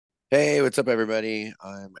Hey, what's up, everybody?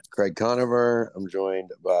 I'm Craig Conover. I'm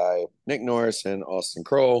joined by Nick Norris and Austin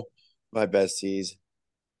Kroll, my besties,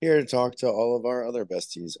 here to talk to all of our other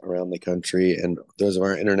besties around the country and those of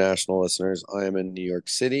our international listeners. I am in New York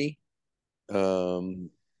City, um,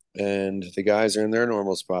 and the guys are in their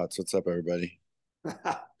normal spots. What's up, everybody?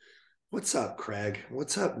 What's up, Craig?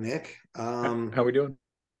 What's up, Nick? How we doing?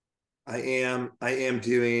 I am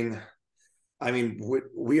doing. I mean,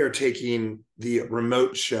 we are taking the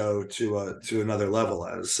remote show to another level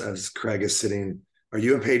as Craig is sitting. Are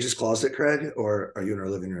you in Paige's closet, Craig, or are you in our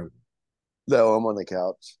living room? No, I'm on the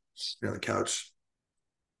couch. You're on the couch,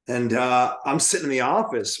 and I'm sitting in the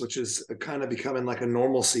office, which is kind of becoming like a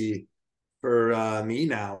normalcy for me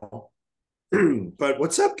now. But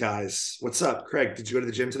what's up, guys? What's up, Craig? Did you go to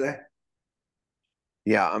the gym today?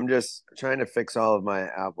 Yeah, I'm just trying to fix all of my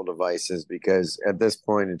Apple devices because at this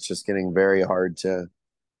point it's just getting very hard to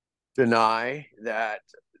deny that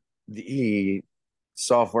the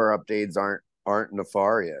software updates aren't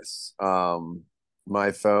nefarious.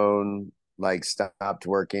 My phone like stopped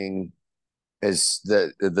working as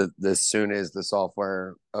the soon as the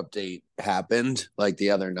software update happened, like the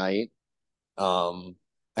other night. Um,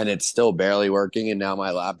 and it's still barely working, and now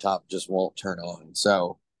my laptop just won't turn on.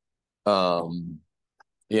 So, um,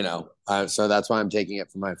 so that's why I'm taking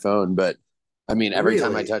it from my phone. But I mean, every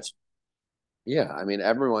time I Really? touch yeah, I mean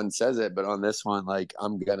everyone says it, but on this one, like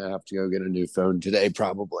I'm gonna have to go get a new phone today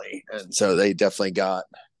probably. And so they definitely got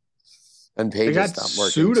and They pages got stopped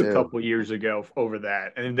working sued a too. couple years ago over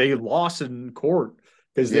that, and they lost in court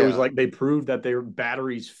because there was Yeah. like they proved that their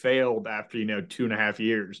batteries failed after 2.5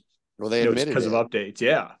 years. Well, they It's admitted because of it. updates.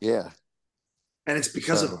 Yeah, Yeah. And it's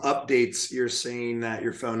because of So updates. You're saying that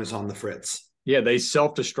your phone is on the fritz. yeah, they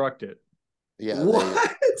self-destruct it. yeah,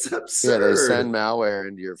 What? It's they send absurd. malware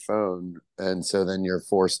into your phone and so then you're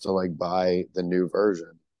forced to like buy the new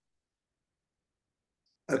version.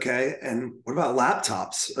 Okay. And what about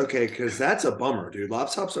laptops? Okay. Cause that's a bummer, dude.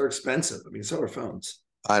 Laptops are expensive. I mean, so are phones.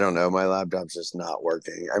 I don't know, my laptop's just not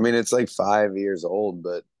working. I mean, it's like 5 years old,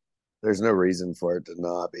 but there's no reason for it to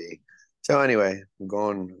not be. So anyway, I'm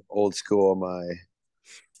going old school on my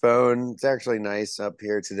phone. It's actually nice up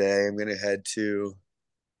here today. I'm gonna head to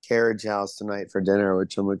Carriage House tonight for dinner,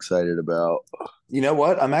 which I'm excited about. You know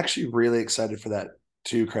what? I'm actually really excited for that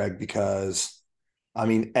too, Craig, because I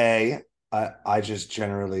mean, I just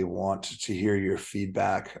generally want to hear your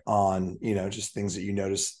feedback on, just things that you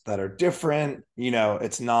notice that are different.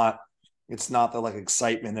 It's not the like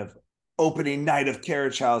excitement of opening night of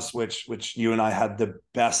Carriage House, which you and I had the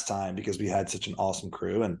best time because we had such an awesome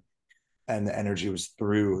crew and the energy was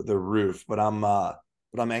through the roof. But I'm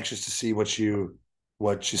anxious to see what you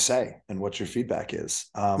say and what your feedback is.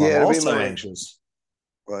 I'm Yeah, it'll be also my anxious.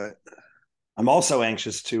 what? I'm also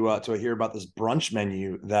anxious to hear about this brunch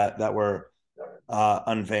menu that we're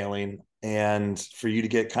unveiling, and for you to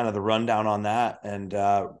get kind of the rundown on that and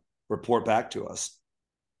report back to us.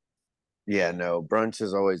 Yeah, no, brunch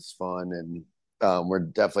is always fun,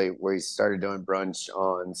 and we started doing brunch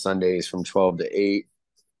on Sundays from 12 to 8,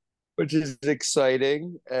 which is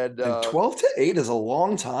exciting. And And 12 to 8 is a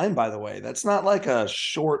long time, by the way. That's not like a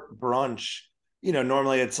short brunch.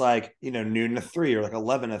 Normally it's like, noon to 3 or like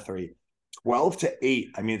 11 to 3. 12 to 8.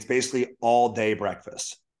 I mean, it's basically all day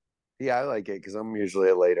breakfast. yeah, I like it because I'm usually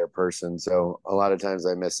a later person, so a lot of times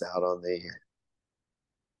I miss out on the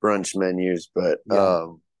brunch menus. But Yeah.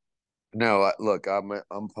 no, look,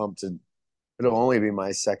 I'm pumped to. It'll only be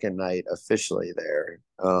my second night officially there.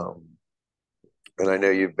 And I know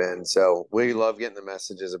you've been. So we love getting the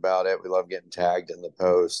messages about it. We love getting tagged in the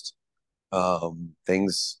post.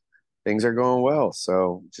 Things are going well.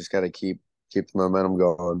 So just got to keep the momentum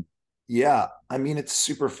going. Yeah, I mean it's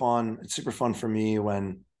super fun. It's super fun for me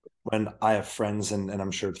when I have friends and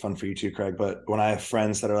I'm sure it's fun for you too, Craig, but when I have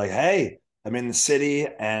friends that are like, "Hey, I'm in the city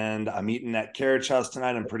and I'm eating at Carriage House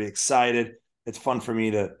tonight. I'm pretty excited." It's fun for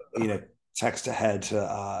me to, text ahead to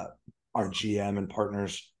our GM and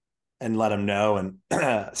partners and let them know. And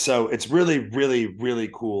so it's really, really, really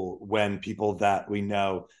cool when people that we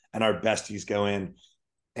know and our besties go in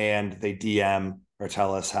and they DM or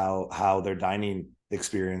tell us how their dining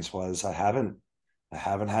experience was. I haven't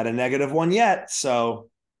had a negative one yet. So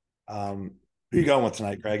who are you going with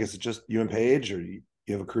tonight, Greg? Is it just you and Paige, or you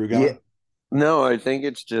have a crew Yeah, going? no, I think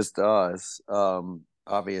it's just us.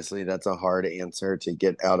 Obviously that's a hard answer to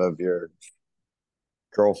get out of your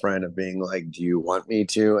girlfriend of being like, do you want me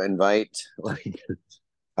to invite like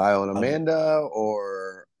Kyle and Love it. Amanda,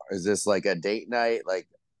 or is this like a date night? Like,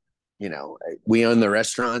 we own the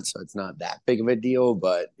restaurant, so it's not that big of a deal,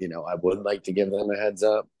 but I would like to give them a heads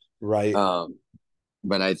up. Right. Um,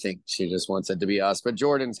 but I think she just wants it to be us. But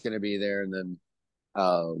Jordan's going to be there, and then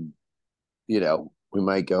um, we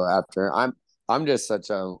might go after. I'm just such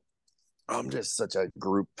a I'm just such a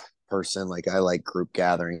group person. Like I like group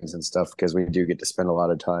gatherings and stuff because we do get to spend a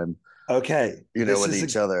lot of time, Okay, with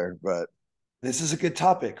each other. But this is a good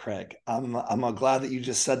topic, Craig. I'm glad that you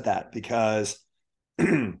just said that because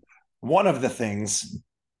one of the things.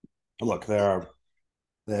 Look, there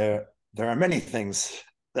are many things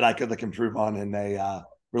that I could like improve on in a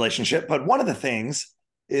relationship, but one of the things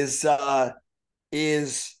is the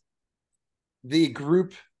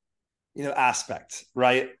group aspect,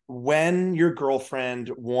 right? When your girlfriend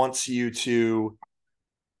wants it to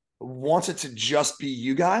just be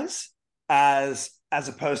you guys as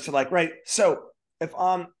opposed to like, right? So if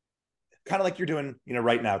kind of like you're doing,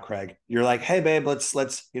 right now, Craig, you're like, hey babe, let's go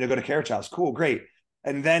to Carriage House. Cool, great.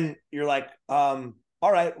 And then you're like, all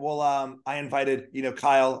right, well, I invited,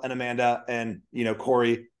 Kyle and Amanda and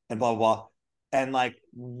Corey and blah blah blah. And like,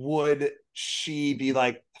 would she be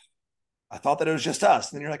like, I thought that it was just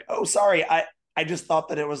us? And then you're like, oh, sorry, I just thought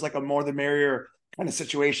that it was like a more the merrier kind of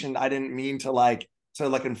situation. I didn't mean to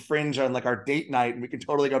infringe on like our date night, and we can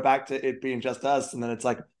totally go back to it being just us. And then it's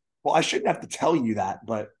like, well, I shouldn't have to tell you that,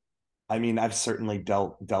 but I mean, I've certainly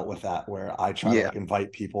dealt with that where I try to yeah, like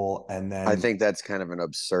invite people and I then think that's kind of an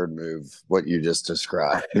absurd move. What you just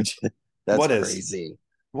described, that's what is crazy.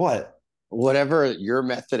 what? Whatever your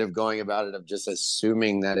method of going about it, of just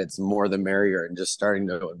assuming that it's more the merrier and just starting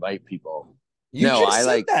to invite people. You No, just I said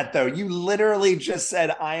like, that though. You literally just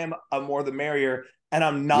said I am a more the merrier, and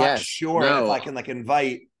I'm not yes, sure if I no, can like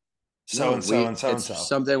invite so no, and so and so and it's so.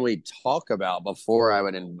 something we talk about before I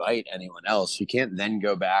would invite anyone else. You can't then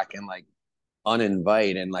go back and like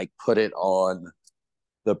uninvite and like put it on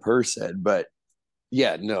the person. But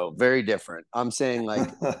yeah, no, very different. I'm saying like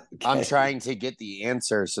I'm Okay. trying to get the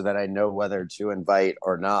answer so that I know whether to invite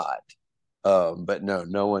or not. But no,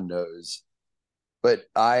 no one knows. But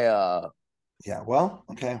Yeah. Well,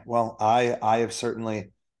 okay. Well, I have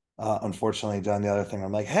certainly unfortunately done the other thing.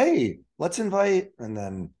 I'm like, hey, let's invite, and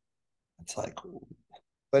then it's like,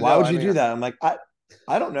 but why no, would I you mean, do that? I'm like,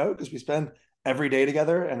 I don't know, because we spend every day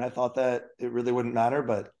together, and I thought that it really wouldn't matter,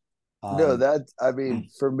 but no, um, that I mean,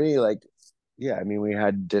 for me, like, yeah, I mean, we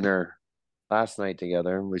had dinner last night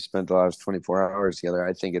together and we spent the last 24 hours together.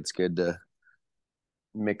 I think it's good to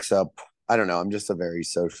mix up. I don't know. I'm just a very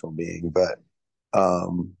social being, but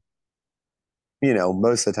um,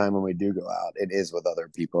 most of the time when we do go out, it is with other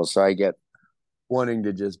people. So I get wanting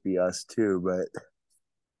to just be us too, but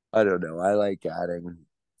I don't know. I like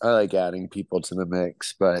adding people to the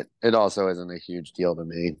mix, but it also isn't a huge deal to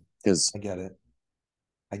me because I get it.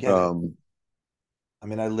 I get it. um I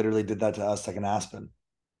mean, I literally did that to us like an Aspen,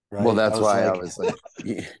 well, right? I that's was why I like, was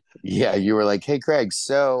like, yeah, you were like, hey, Craig,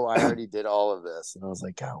 so I already did all of this. And I was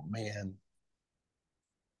like, oh, man.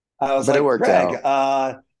 But it worked Craig,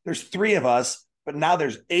 out. there's three of us, but now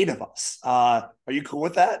there's eight of us. Are you cool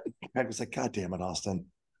with that? Craig was like, God damn it, Austin.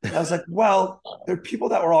 And I was like, well, there are people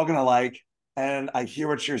that we're all gonna like, and I hear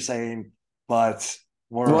what you're saying, but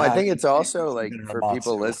we're Well, I having think it's also like dinner at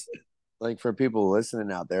Matsu. for people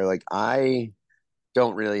listening out there, like I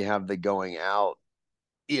don't really have the going out,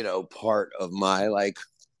 part of my like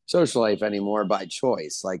social life anymore by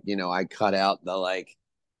choice. Like, I cut out the like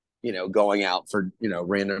going out for,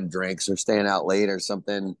 random drinks or staying out late or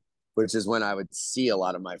something, which is when I would see a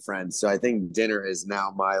lot of my friends. So I think dinner is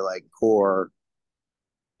now my like core,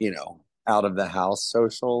 out of the house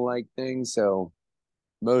social like thing. So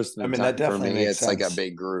most I of the mean, that time for definitely me, makes it's like a sense.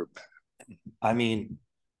 big group. I mean,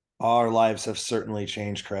 our lives have certainly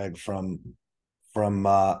changed, Craig, from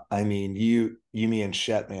I mean, you, me, and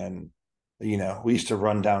Shet, man. We used to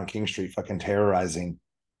run down King Street fucking terrorizing.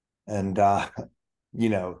 And you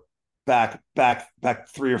know, back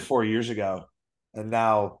 3 or 4 years ago. And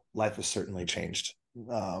now life has certainly changed.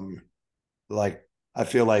 Like I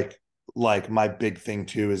feel like my big thing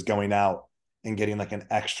too is going out and getting like an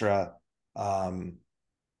extra um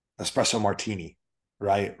espresso martini,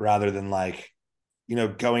 right? Rather than like,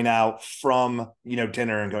 going out from,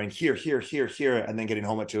 dinner and going here, and then getting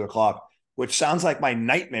home at 2 o'clock, which sounds like my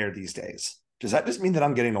nightmare these days. Does that just mean that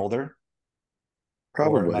I'm getting older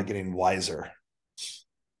or am I Probably. getting wiser?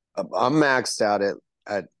 I'm maxed out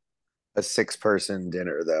at a 6-person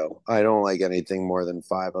dinner though. I don't like anything more than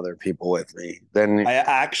 5 other people with me. Then I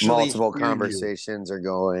actually multiple hear you. conversations are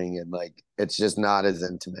going and like it's just not as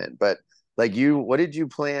intimate. But like you, what did you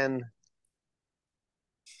plan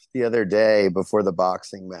the other day before the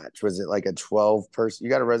boxing match? Was it like a 12 person? You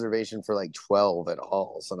got a reservation for like 12 at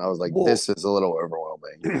Halls. And I was like, Well, this is a little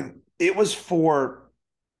overwhelming. it was for,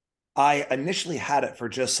 I initially had it for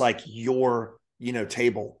just like your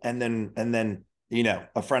table. And then,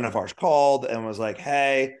 a friend of ours called and was like,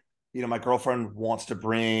 hey, my girlfriend wants to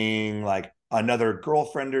bring like another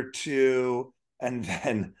girlfriend or two. And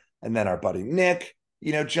then our buddy Nick,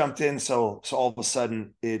 jumped in. So all of a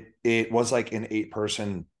sudden it was like an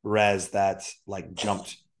 8-person res that like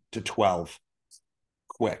jumped to 12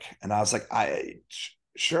 quick. And I was like,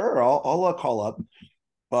 sure, I'll call up.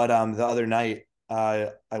 But the other night,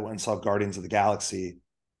 I went and saw Guardians of the Galaxy,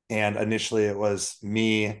 and initially it was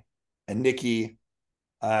me and Nikki,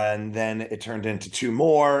 and then it turned into two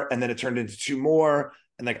more, and then it turned into two more.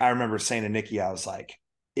 And like I remember saying to Nikki, I was like,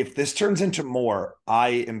 if this turns into more, I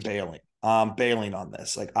am bailing. I'm bailing on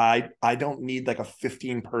this. Like I don't need like a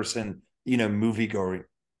 15-person, movie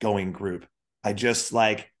going group. I just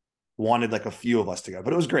like wanted like a few of us to go,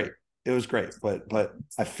 but it was great. It was great. But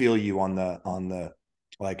I feel you on the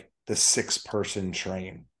like the 6-person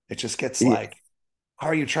train. It just gets like, how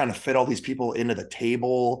are you trying to fit all these people into the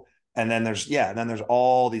table? And then there's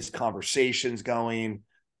all these conversations going.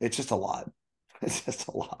 It's just a lot. It's just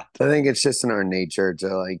a lot. I think it's just in our nature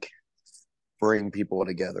to like bring people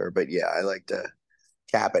together. But yeah, I like to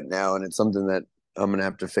cap it now, and it's something that I'm gonna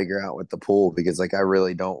have to figure out with the pool, because like I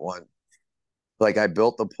really don't want, like, I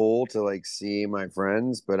built the pool to like see my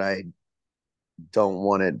friends, but I don't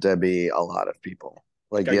want it to be a lot of people.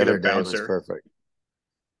 Like Gotta the get a other day was bouncer. perfect.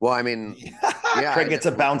 Well, I mean, yeah, Craig gets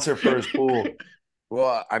a bouncer for his pool.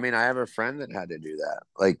 well, I mean, I have a friend that had to do that.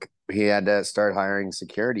 Like he had to start hiring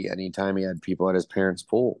security anytime he had people at his parents'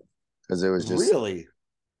 pool, because it was just, Really?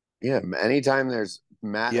 yeah. Anytime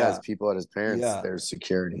Matt has Yeah. people at his parents, Yeah. there's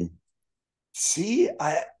security. See,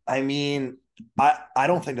 I mean, I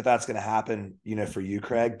don't think that that's going to happen, for you,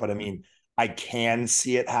 Craig, but I mean, I can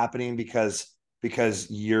see it happening because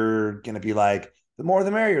you're going to be like, the more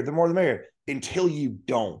the merrier, the more the merrier, until you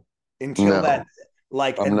don't, until No, that,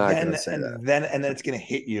 like, I'm and not then gonna say that. and then it's going to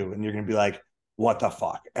hit you, and you're going to be like, what the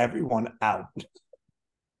fuck, everyone out.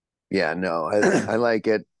 Yeah, no, I like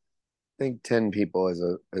it. I think 10 people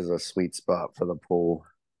is a sweet spot for the pool.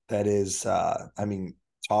 That is, I mean,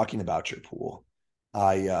 talking about your pool,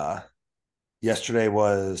 I yesterday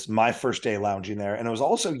was my first day lounging there, and it was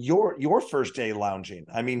also your first day lounging.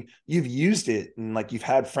 I mean, you've used it and like you've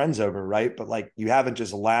had friends over, right? But like you haven't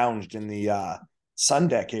just lounged in the sun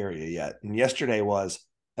deck area yet. And yesterday was,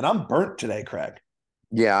 and I'm burnt today, Craig.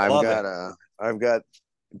 Yeah, Love it. I've got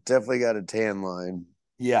definitely got a tan line.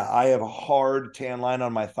 Yeah, I have a hard tan line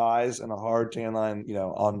on my thighs and a hard tan line,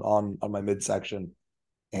 on my midsection.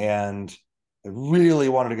 And I really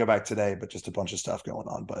wanted to go back today, but just a bunch of stuff going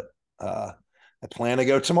on. But I plan to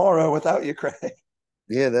go tomorrow without you, Craig.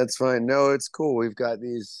 Yeah, that's fine. No, it's cool. We've got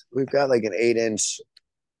like an 8-inch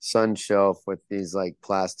sun shelf with these like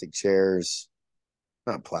plastic chairs.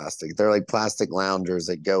 Not plastic. They're like plastic loungers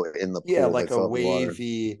that go in the Yeah, pool. They fill up with water.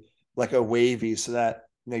 like a wavy, so that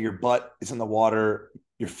your butt is in the water,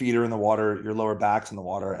 your feet are in the water, your lower back's in the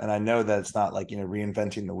water. And I know that it's not like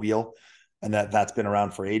reinventing the wheel, and that's been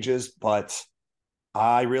around for ages, but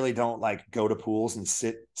I really don't like go to pools and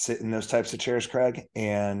sit in those types of chairs, Craig.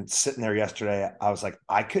 And sitting there yesterday, I was like,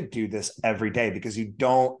 I could do this every day, because you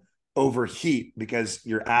don't overheat because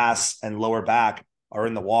your ass and lower back are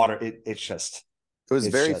in the water. It was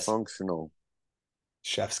It's very just functional.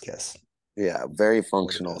 chef's kiss. Yeah, very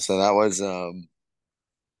functional. So that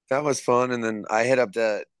was fun. And then I hit up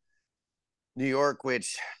to New York,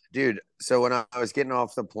 which, dude, so when I was getting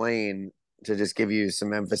off the plane, to just give you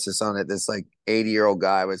some emphasis on it, this like 80-year-old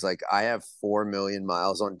guy was like, I have 4 million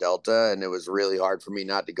miles on Delta, and it was really hard for me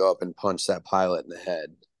not to go up and punch that pilot in the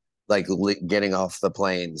head, like getting off the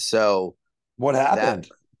plane. So What that happened?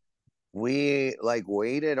 we like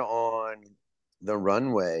waited on the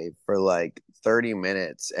runway for like 30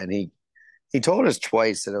 minutes, and he told us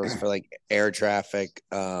twice that it was for like air traffic.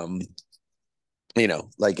 Like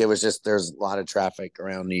it was just, there's a lot of traffic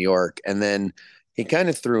around New York. And then he kind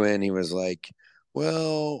of threw in, he was like,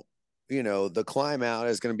 well, the climb out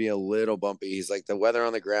is going to be a little bumpy. He's like, the weather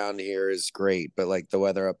on the ground here is great, but like the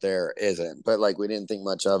weather up there isn't. But like we didn't think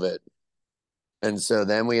much of it. And so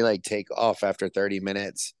then we like take off after 30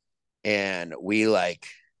 minutes, and we like,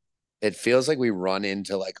 it feels like we run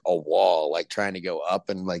into like a wall, like trying to go up,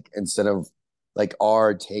 and like instead of like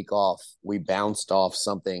our takeoff, we bounced off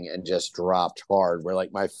something and just dropped hard, where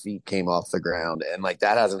like my feet came off the ground. And like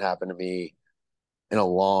that hasn't happened to me in a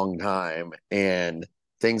long time. And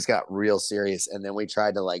things got real serious. And then we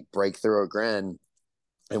tried to like break through again,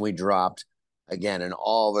 and we dropped again. And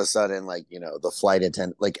all of a sudden, like, the flight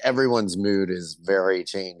attendant, like everyone's mood is very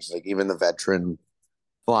changed, like even the veteran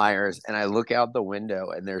flyers. And I look out the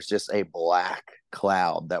window, and there's just a black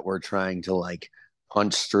cloud that we're trying to like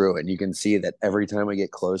punch through it. And you can see that every time we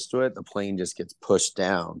get close to it, the plane just gets pushed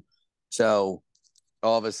down. So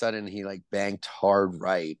all of a sudden he like banked hard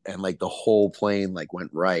right, and like the whole plane like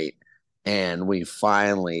went right. And we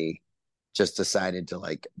finally just decided to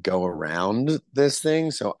like go around this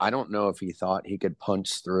thing. So I don't know if he thought he could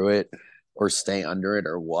punch through it or stay under it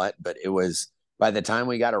or what, but it was, by the time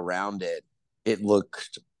we got around it, it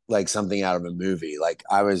looked like something out of a movie. Like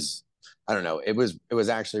I don't know, it was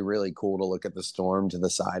actually really cool to look at the storm to the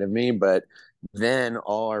side of me. But then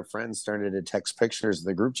all our friends started to text pictures of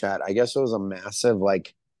the group chat. I guess it was a massive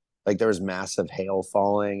like there was massive hail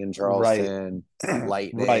falling in Charleston, right.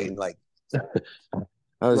 lightning, right. like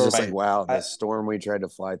I was just like, wow, the I, storm we tried to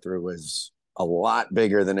fly through was a lot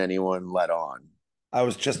bigger than anyone let on. I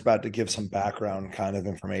was just about to give some background kind of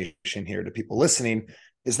information here to people listening,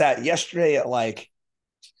 is that yesterday at like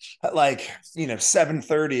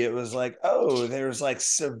 7:30, it was like, oh, there's like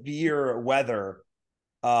severe weather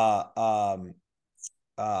uh um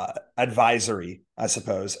advisory, I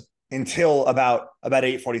suppose, until about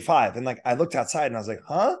 8:45. And like I looked outside and I was like,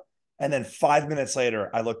 huh? And then 5 minutes later,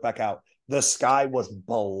 I looked back out. The sky was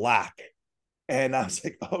black. And I was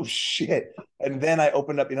like, oh shit. And then I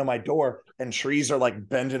opened up, my door, and trees are like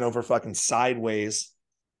bending over fucking sideways.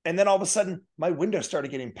 And then all of a sudden, my window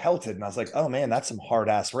started getting pelted. And I was like, oh man, that's some hard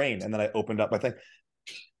ass rain. And then I opened up my thing.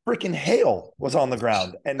 Freaking hail was on the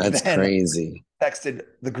ground. And that's then crazy. Texted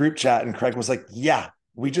the group chat, and Craig was like, yeah,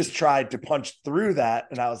 we just tried to punch through that.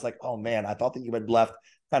 And I was like, oh man, I thought that you had left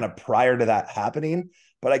kind of prior to that happening.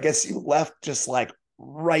 But I guess you left just like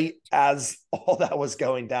right as all that was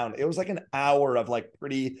going down. It was like an hour of like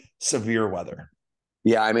pretty severe weather.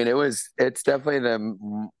 Yeah, I mean, it's definitely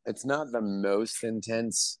it's not the most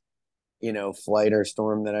intense, flight or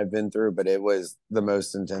storm that I've been through, but it was the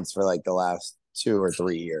most intense for like the last 2 or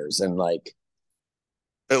 3 years. And like,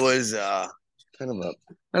 it was kind of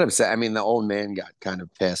upset. I mean, the old man got kind of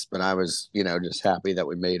pissed, but I was, just happy that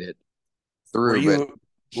we made it through.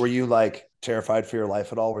 Were you like terrified for your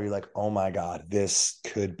life at all? Were you like, oh my God, this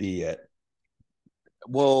could be it?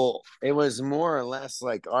 Well, it was more or less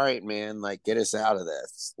like, all right, man, like get us out of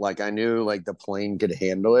this. Like I knew like the plane could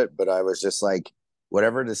handle it, but I was just like,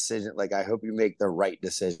 whatever decision, like I hope you make the right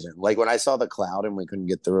decision. Like when I saw the cloud and we couldn't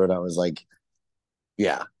get through it, I was like,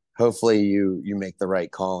 yeah, hopefully you make the right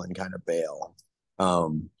call and kind of bail.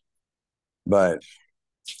 But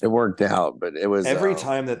it worked out. But it was every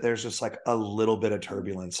time that there's just like a little bit of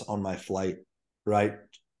turbulence on my flight, right?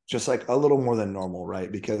 Just like a little more than normal,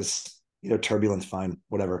 right? Because turbulence, fine,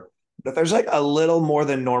 whatever. But if there's like a little more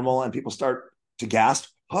than normal and people start to gasp,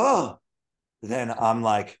 then I'm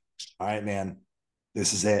like, all right, man,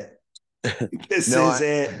 this is it. This is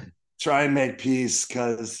it. Try and make peace,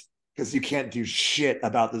 because you can't do shit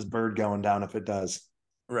about this bird going down if it does.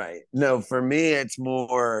 Right. No, for me, it's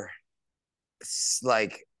more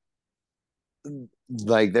like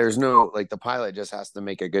there's no, like the pilot just has to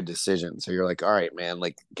make a good decision. So you're like, all right, man,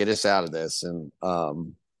 like get us out of this. And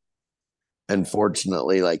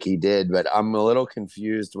unfortunately, like he did, but I'm a little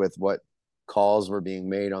confused with what calls were being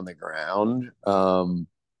made on the ground.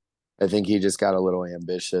 I think he just got a little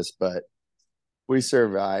ambitious, but we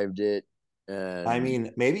survived it. And I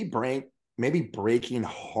mean, maybe breaking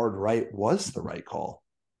hard right was the right call.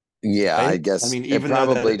 Yeah, right? I guess. I mean, even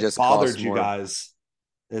though it just bothered you guys,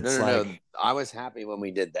 it's no. I was happy when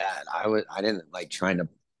we did that. I didn't like trying to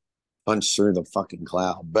punch through the fucking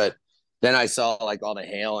cloud, but then I saw like all the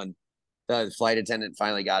hail, and the flight attendant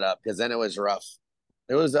finally got up, because then it was rough.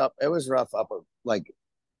 It was rough up like,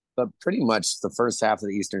 but pretty much the first half of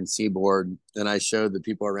the Eastern Seaboard. And I showed the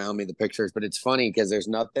people around me the pictures. But it's funny because there's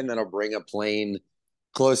nothing that'll bring a plane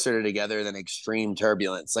closer together than extreme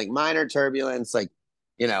turbulence. Like minor turbulence, like,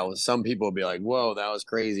 some people will be like, whoa, that was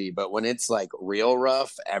crazy. But when it's like real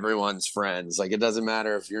rough, everyone's friends. Like it doesn't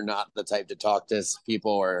matter if you're not the type to talk to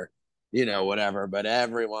people or, whatever. But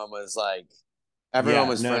everyone was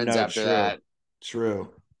friends after that. True.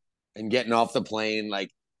 And getting off the plane,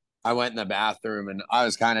 like I went in the bathroom and I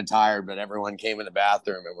was kind of tired, but everyone came in the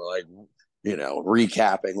bathroom and were like,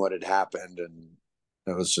 recapping what had happened. And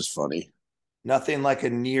it was just funny. Nothing like a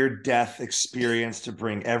near-death experience to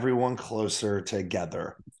bring everyone closer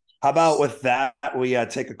together. How about with that, we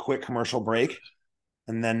take a quick commercial break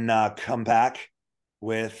and then come back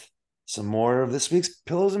with some more of this week's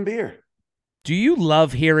Pillows and Beer. Do you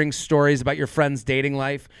love hearing stories about your friend's dating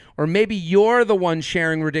life? Or maybe you're the one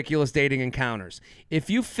sharing ridiculous dating encounters.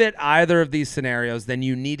 If you fit either of these scenarios, then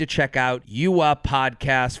you need to check out You Up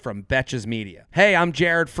Podcast from Betches Media. Hey, I'm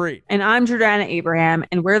Jared Freed. And I'm Jordana Abraham,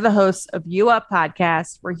 and we're the hosts of You Up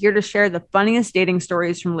Podcast. We're here to share the funniest dating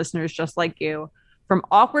stories from listeners just like you. From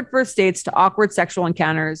awkward first dates to awkward sexual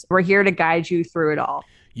encounters, we're here to guide you through it all.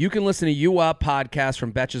 You can listen to You Up podcast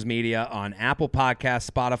from Betches Media on Apple Podcasts,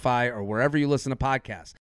 Spotify, or wherever you listen to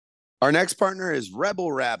podcasts. Our next partner is Rebel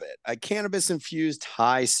Rabbit, a cannabis-infused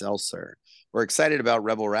high seltzer. We're excited about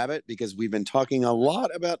Rebel Rabbit because we've been talking a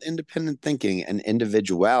lot about independent thinking and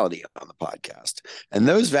individuality on the podcast. And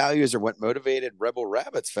those values are what motivated Rebel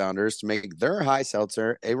Rabbit's founders to make their high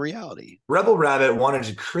seltzer a reality. Rebel Rabbit wanted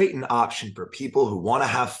to create an option for people who want to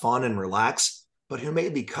have fun and relax, but who may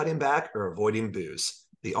be cutting back or avoiding booze.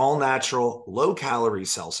 The all-natural, low-calorie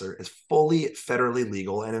seltzer is fully federally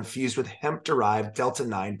legal and infused with hemp-derived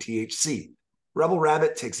Delta-9 THC. Rebel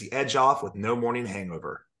Rabbit takes the edge off with no morning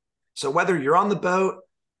hangover. So whether you're on the boat,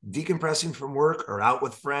 decompressing from work, or out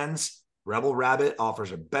with friends, Rebel Rabbit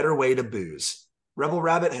offers a better way to booze. Rebel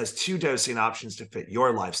Rabbit has 2 dosing options to fit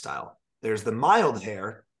your lifestyle. There's the mild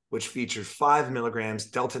hair, which features 5 milligrams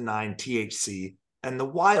Delta-9 THC, and the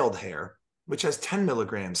wild hair, which has 10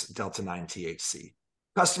 milligrams Delta-9 THC.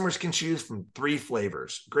 Customers can choose from 3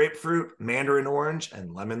 flavors: grapefruit, mandarin orange,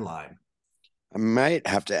 and lemon lime. I might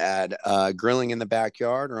have to add grilling in the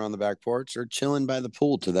backyard or on the back porch or chilling by the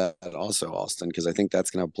pool to that also, Austin, because I think that's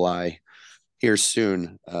going to apply here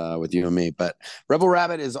soon with you and me. But Rebel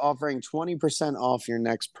Rabbit is offering 20% off your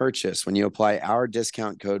next purchase when you apply our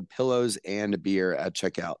discount code Pillows and Beer at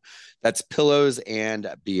checkout. That's Pillows and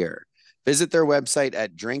Beer. Visit their website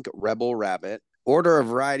at Drink Rebel Rabbit. Order a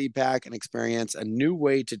variety pack and experience a new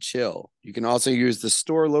way to chill. You can also use the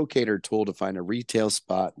store locator tool to find a retail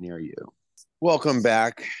spot near you. Welcome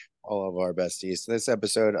back, all of our besties, to this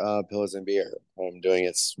episode of Pillows and Beer. I'm doing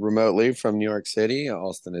it remotely from New York City.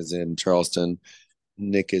 Austin is in Charleston.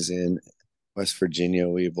 Nick is in West Virginia,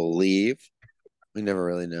 we believe. We never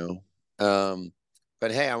really know.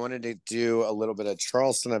 But hey, I wanted to do a little bit of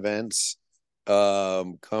Charleston events.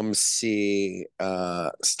 Come see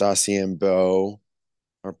Stassi and Bo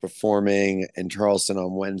are performing in Charleston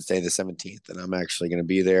on Wednesday the 17th, and I'm actually going to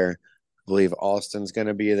be there. I believe Austin's going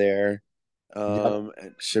to be there.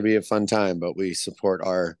 It should be a fun time, but we support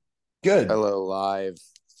our fellow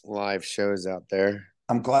live shows out there.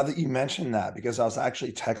 I'm glad that you mentioned that because I was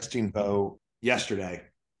actually texting Bo yesterday.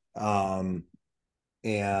 And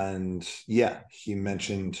yeah, he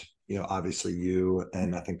mentioned, obviously you,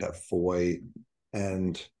 and I think that Foy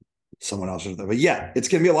and someone else. But yeah, it's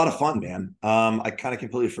going to be a lot of fun, man. I kind of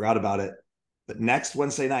completely forgot about it. But next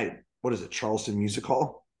Wednesday night, what is it? Charleston Music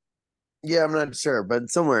Hall? Yeah, I'm not sure,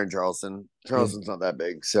 but somewhere in Charleston. Charleston's not that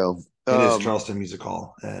big, so it is Charleston Music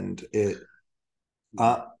Hall, and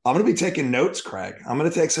I'm going to be taking notes, Craig. I'm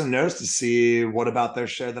going to take some notes to see what about their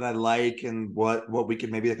show that I like and what we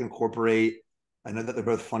could maybe incorporate. I know that they're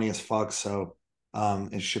both funny as fuck, so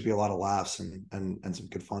it should be a lot of laughs and some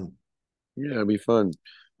good fun. Yeah, it'll be fun.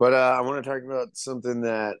 But I want to talk about something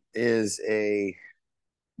that is a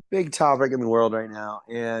big topic in the world right now,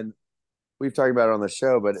 and we've talked about it on the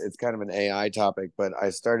show, but it's kind of an AI topic. But I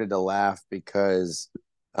started to laugh because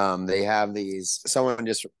they have someone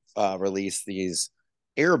just released these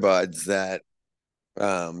earbuds that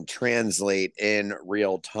translate in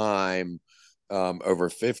real time over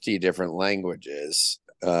 50 different languages.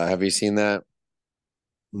 Have you seen that?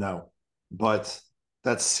 No, but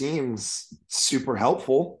that seems super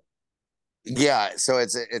helpful. Yeah, so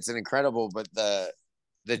it's an incredible, but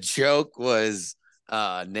the joke was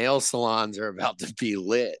nail salons are about to be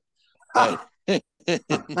lit. And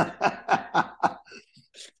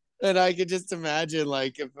I could just imagine,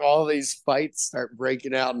 if all these fights start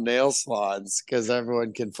breaking out in nail salons because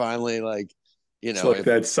everyone can finally, it's like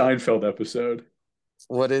that Seinfeld episode.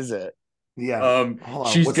 What is it? Yeah.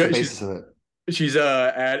 What's the basis of it? She's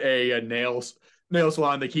at a nail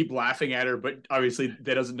salon. They keep laughing at her, but obviously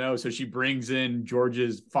they doesn't know. So she brings in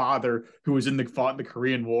George's father, who was fought in the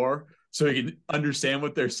Korean War, so he can understand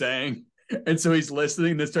what they're saying. And so he's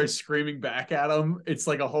listening, then starts screaming back at him. It's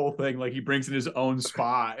like a whole thing. Like he brings in his own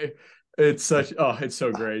spy. It's so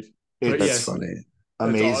great. That's funny.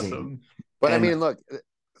 Amazing. Awesome. But I mean, look,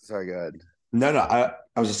 sorry, go ahead. No, I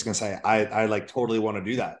was just going to say, I totally want to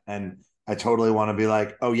do that. And I totally want to be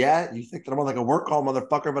like, oh yeah, you think that I'm on a work call,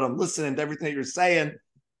 motherfucker, but I'm listening to everything that you're saying.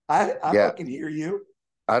 I fucking hear you.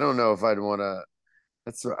 I don't know if I'd want to,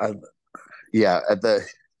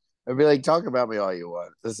 I'd be like, talk about me all you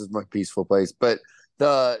want. This is my peaceful place. But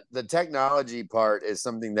the technology part is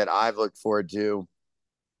something that I've looked forward to,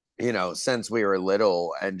 since we were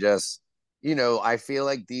little. And just, I feel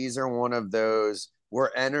like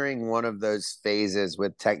we're entering one of those phases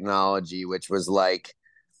with technology, which was like,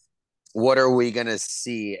 what are we going to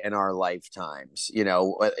see in our lifetimes?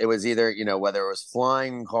 It was either, whether it was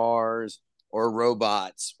flying cars or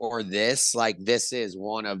robots or this, like this is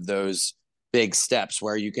one of those big steps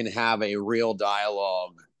where you can have a real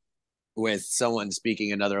dialogue with someone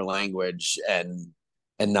speaking another language and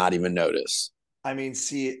not even notice. I mean,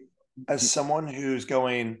 see, as someone who's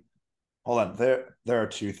going, hold on, there are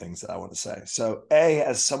two things that I want to say. So,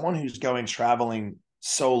 as someone who's going traveling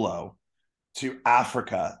solo to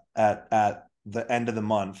Africa at the end of the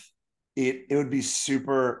month, it would be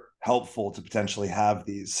super helpful to potentially have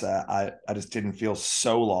these. I just didn't feel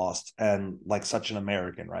so lost and like such an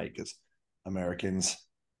American, right? Because Americans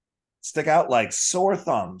stick out like sore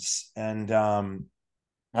thumbs, and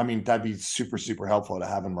I mean that'd be super super helpful to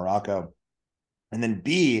have in Morocco. And then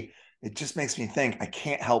B, it just makes me think. I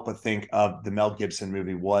can't help but think of the Mel Gibson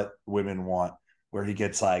movie What Women Want, where he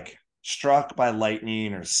gets like struck by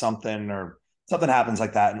lightning or something happens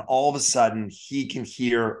like that, and all of a sudden he can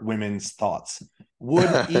hear women's thoughts. Would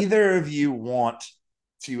either of you want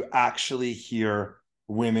to actually hear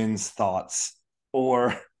women's thoughts,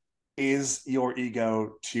 or is your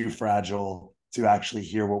ego too fragile to actually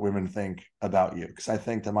hear what women think about you? Because I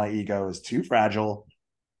think that my ego is too fragile,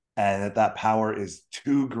 and that power is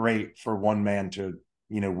too great for one man to,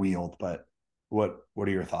 wield. But what are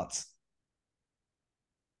your thoughts?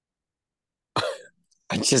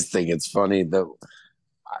 I just think it's funny that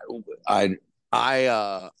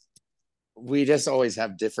we just always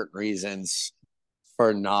have different reasons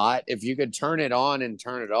for not. If you could turn it on and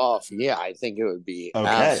turn it off, yeah, I think it would be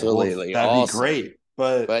absolutely that'd awesome. be great.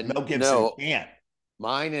 But Mel Gibson can't.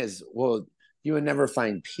 Mine is, well, you would never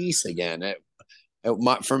find peace again.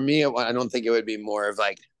 For me, I don't think it would be more of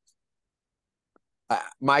like,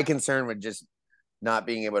 my concern would just not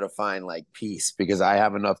being able to find like peace, because I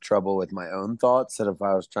have enough trouble with my own thoughts that if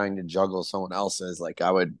I was trying to juggle someone else's, like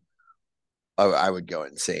I would go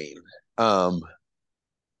insane.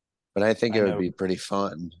 But I think it would be pretty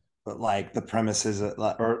fun. But like the premise is,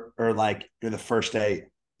 or like you're the first day,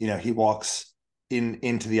 he walks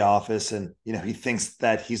into the office, and he thinks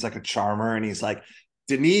that he's like a charmer, and he's like,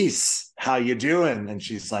 Denise, how you doing? And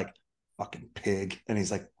she's like, fucking pig. And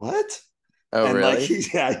he's like, what? Oh, and really?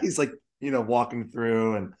 Like he's like, walking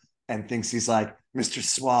through and thinks he's like Mr.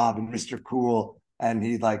 Suave and Mr. Cool. And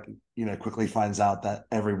he like, quickly finds out that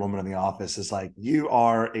every woman in the office is like, you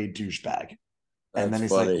are a douchebag. And then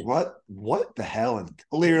he's funny. Like, what the hell? And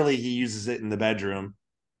clearly he uses it in the bedroom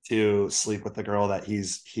to sleep with the girl that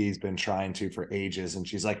he's been trying to for ages. And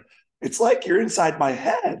she's like, it's like you're inside my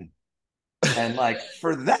head. And like,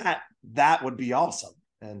 for that would be awesome.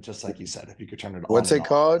 And just like you said, if you could turn it on. What's it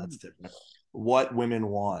called? That's different. What Women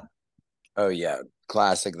Want. Oh yeah,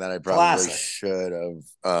 classic that I probably should have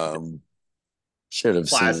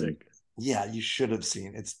seen. Yeah, you should have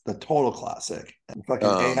seen. It's the total classic. And fucking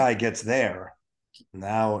AI gets there.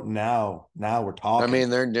 Now we're talking. I mean,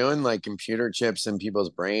 they're doing like computer chips in people's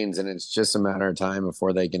brains, and it's just a matter of time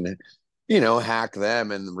before they can, hack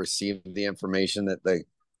them and receive the information that the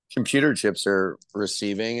computer chips are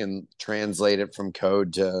receiving and translate it from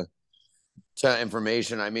code to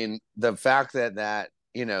information. I mean, the fact that the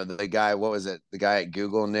guy, what was it? The guy at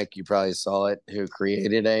Google, Nick, you probably saw it, who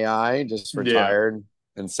created AI, just retired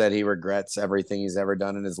and said he regrets everything he's ever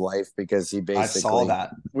done in his life because he basically, I saw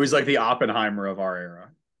that. He was like the Oppenheimer of our era.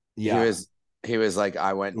 Yeah. He was like,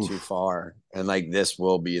 I went too far, and like this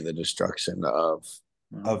will be the destruction of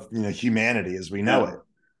humanity as we know it.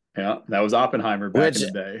 Yeah, that was Oppenheimer back in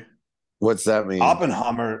the day. What's that mean?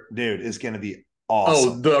 Oppenheimer, dude, is going to be awesome.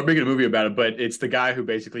 Oh, they're making a movie about it, but it's the guy who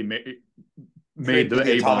basically made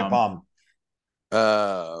the atomic bomb.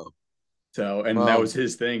 Oh. So, and that was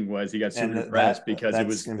his thing, was he got super depressed because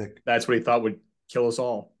that's what he thought would kill us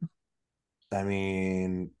all. I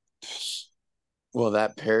mean, well,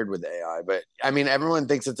 that paired with AI, but I mean, everyone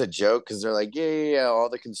thinks it's a joke because they're like, yeah, all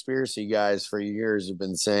the conspiracy guys for years have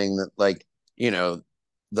been saying that, like,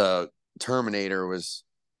 the Terminator is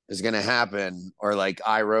going to happen, or like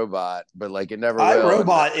iRobot, but like it never will.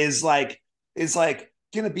 iRobot is like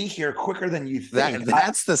going to be here quicker than you think.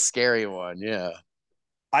 That's the scary one. Yeah.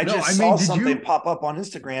 I saw something pop up on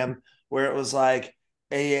Instagram where it was like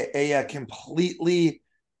a completely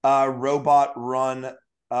robot run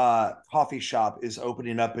coffee shop is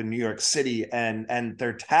opening up in New York City, and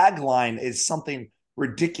their tagline is something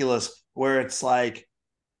ridiculous where it's like,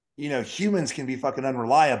 humans can be fucking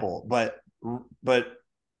unreliable, but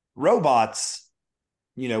robots,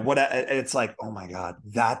 it's like, oh my God,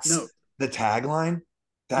 that's the tagline.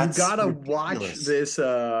 You gotta watch this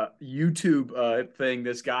YouTube thing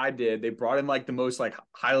this guy did. They brought in like the most like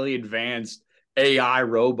highly advanced AI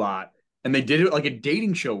robot, and they did it like a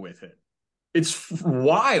dating show with it. It's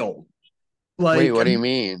wild. Like, Wait, what do you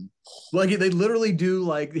mean? Like they literally do.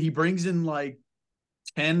 Like he brings in like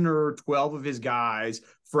 10 or 12 of his guys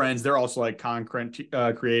friends. They're also like content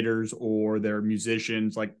creators or they're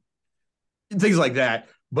musicians, like things like that.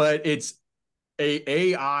 But it's a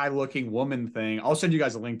AI looking woman thing. I'll send you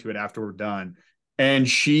guys a link to it after we're done. And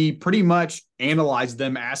she pretty much analyzes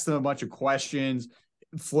them, asks them a bunch of questions,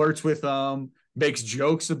 flirts with them, makes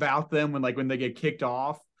jokes about them when they get kicked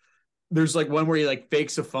off. There's like one where he like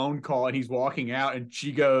fakes a phone call and he's walking out and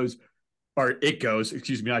she goes, or it goes,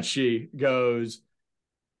 excuse me, not she goes,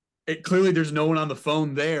 it clearly there's no one on the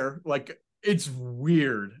phone there. Like it's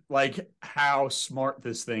weird, like how smart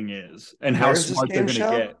this thing is and how Where is this smart they're game gonna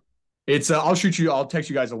show? get. It's I'll text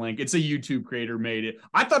you guys a link. It's a YouTube creator made it.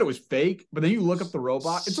 I thought it was fake, but then you look up the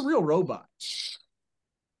robot, it's a real robot.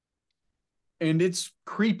 And it's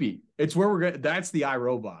creepy. It's where we're gonna that's the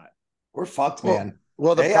iRobot. We're fucked, Well, man.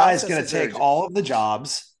 well, the AI is going to processes take are all of the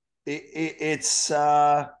jobs. It's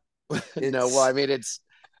no. Well, I mean,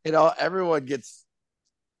 everyone gets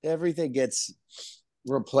everything gets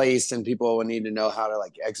replaced, and people will need to know how to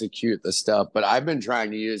like execute the stuff. But I've been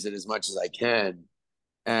trying to use it as much as I can,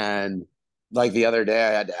 and like the other day,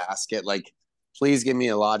 I had to ask it like, please give me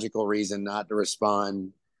a logical reason not to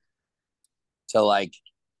respond to like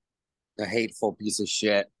a hateful piece of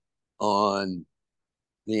shit on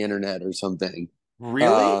the internet or something.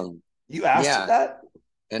 really, you asked it Yeah, that?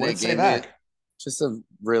 and What did it it say gave me back? just a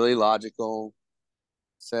really logical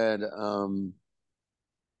said You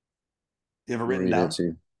have it I'll written read it down? to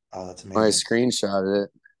you. Oh, that's I amazing. screenshotted it,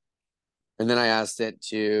 and then I asked it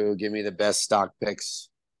to give me the best stock picks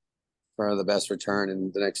for the best return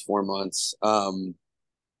in the next 4 months.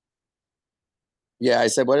 Yeah, I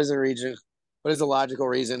said, what is the logical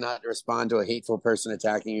reason not to respond to a hateful person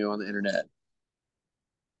attacking you on the internet?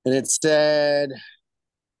 And it said,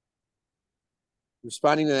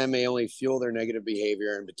 responding to them may only fuel their negative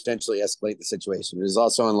behavior and potentially escalate the situation. It is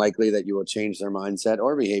also unlikely that you will change their mindset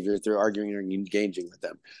or behavior through arguing or engaging with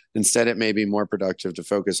them. Instead, it may be more productive to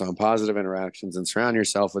focus on positive interactions and surround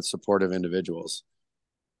yourself with supportive individuals.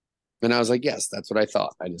 And I was like, yes, that's what I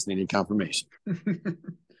thought. I just needed confirmation.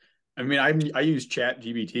 I mean, I use Chat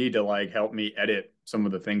GBT to like help me edit some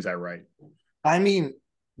of the things I write. I mean,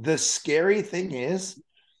 the scary thing is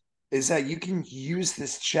that you can use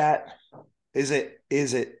this chat. Is it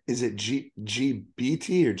GBT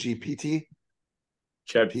or GPT?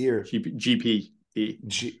 Chat P or GPT.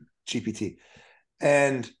 GPT?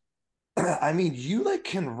 And I mean, you like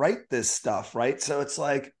can write this stuff, right? So it's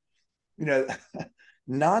like, you know,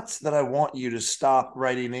 not that I want you to stop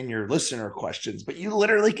writing in your listener questions, but you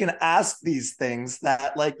literally can ask these things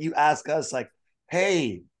that like you ask us, like,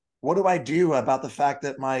 hey, what do I do about the fact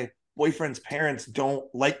that my boyfriend's parents don't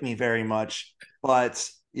like me very much, but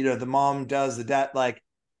the mom does, the dad, like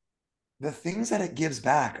the things that it gives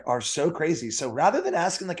back are so crazy. So rather than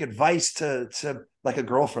asking like advice to like a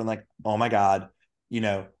girlfriend, like, oh my God,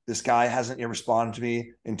 this guy hasn't yet responded to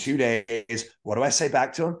me in 2 days. What do I say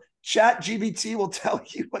back to him? Chat GBT will tell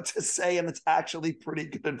you what to say, and it's actually pretty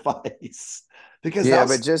good advice. Because Yeah,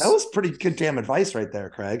 that was pretty good damn advice right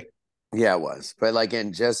there, Craig. Yeah, it was. But like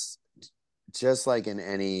in just like in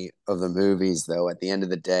any of the movies, though, at the end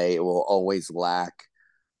of the day, it will always lack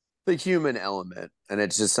the human element, and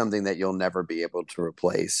it's just something that you'll never be able to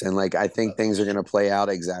replace. And like I think things are going to play out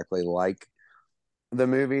exactly like the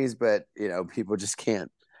movies, but people just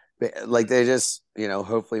can't. Like they just,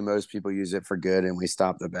 hopefully most people use it for good, and we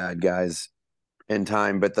stop the bad guys in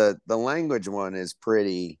time. But the language one is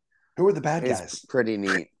Who are the bad guys? pretty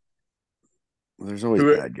neat. There's always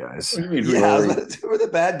Who, bad guys. what do you mean? Yeah, who are the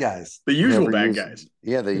bad guys? The usual Never bad use- guys.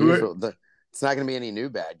 Yeah, the Who are- usual. It's not going to be any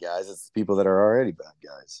new bad guys. It's the people that are already bad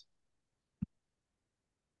guys.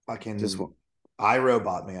 Fucking Just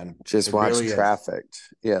iRobot, man. just It watch really is. Trafficked.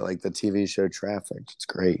 Yeah, like the TV show Trafficked. It's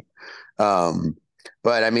great.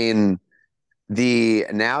 But I mean,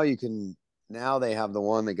 now they have the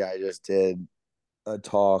one the guy just did a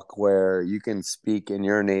talk where you can speak in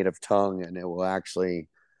your native tongue and it will actually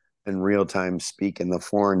in real time speak in the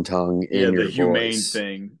foreign tongue Yeah, in the your humane voice.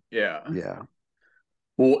 thing. Yeah. Yeah.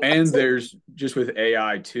 Well, and there's just with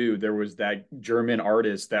AI too, there was that German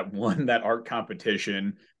artist that won that art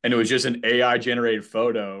competition, and it was just an AI generated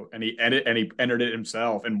photo, and he entered it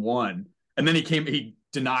himself and won. And then he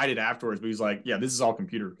denied it afterwards, but he's like, yeah, this is all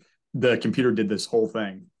computer. The computer did this whole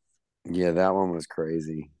thing. Yeah, that one was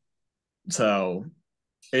crazy. So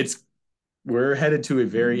we're headed to a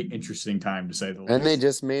very interesting time, to say the least. And they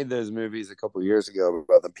just made those movies a couple years ago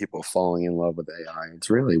about the people falling in love with AI. It's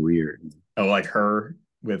really weird. Oh, like Her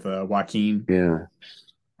with Joaquin. Yeah.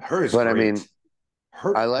 Her is But great. I mean,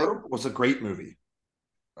 Her I like was a great movie.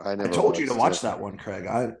 I I never told you to watch it. that one, Craig.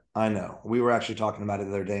 I know. We were actually talking about it the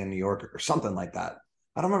other day in New York or something like that.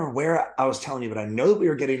 I don't remember where I was telling you, but I know that we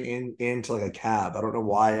were getting into like a cab. I don't know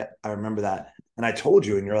why I remember that. And I told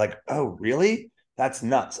you, and you're like, oh, really? That's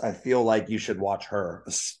nuts. I feel like you should watch her,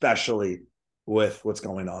 especially with what's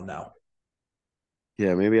going on now.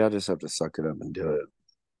 Yeah, maybe I'll just have to suck it up and do it.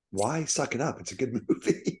 Why suck it up? It's a good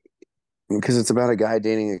movie. Because it's about a guy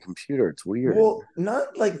dating a computer. It's weird. Well,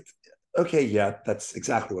 not like okay, yeah, that's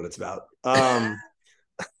exactly what it's about. But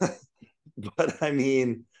I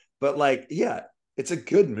mean, but like, yeah, it's a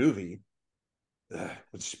good movie.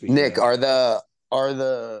 Nick, are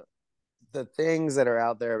the things that are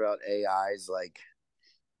out there about AIs like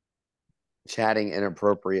chatting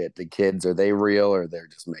inappropriate to kids, are they real or they're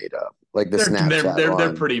just made up? Like the Snapchat they're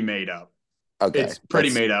one. pretty made up. Okay. It's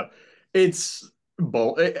pretty made up. It's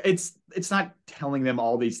it's not telling them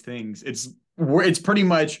all these things. It's pretty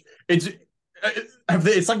much it's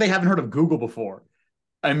like they haven't heard of Google before.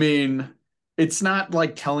 I mean, it's not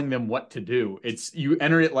like telling them what to do. It's you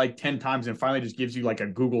enter it like 10 times and finally just gives you like a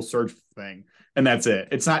Google search thing, and that's it.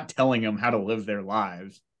 It's not telling them how to live their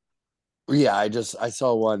lives. Yeah, I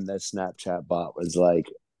saw one that Snapchat bot was like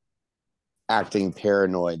acting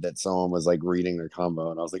paranoid that someone was like reading their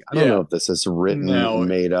combo, and I was like, I don't Yeah. know if this is written No. and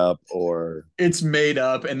made up or It's made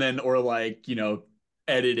up and then or like,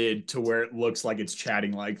 edited to where it looks like it's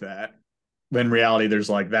chatting like that. When in reality there's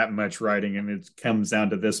like that much writing and it comes down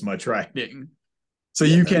to this much writing. So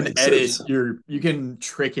Yeah, you that can makes edit sense. you can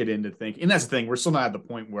trick it into thinking. And that's the thing, we're still not at the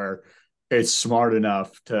point where it's smart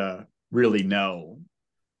enough to really know.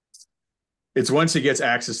 It's once it gets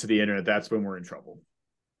access to the internet, that's when we're in trouble.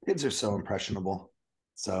 Kids are so impressionable.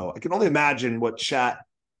 So I can only imagine what Chat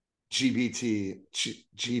GPT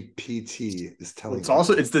is telling. It's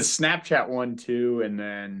also it's the Snapchat one too, and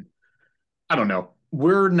then I don't know.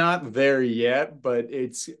 We're not there yet, but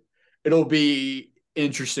it'll be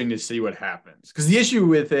interesting to see what happens. Because the issue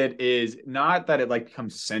with it is not that it like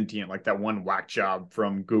becomes sentient, like that one whack job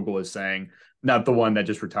from Google is saying, not the one that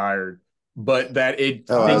just retired, but that it.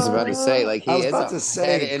 Oh, I was thinks about to say, like I he was is about a to head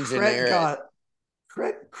say engineer.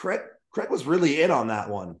 Craig was really in on that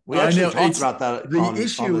one. We I actually know, talked about that the on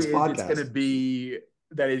issue this is podcast. it's going to be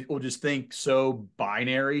that it will just think so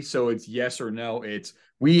binary. So it's yes or no. It's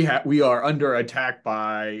we are under attack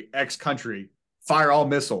by X country. Fire all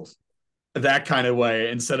missiles. That kind of way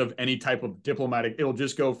instead of any type of diplomatic. It'll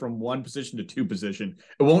just go from one position to two position.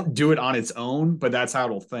 It won't do it on its own, but that's how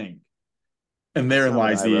it'll think. And therein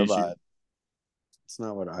lies the issue. It's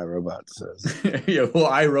not what iRobot says. Yeah, well,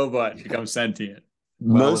 iRobot becomes sentient.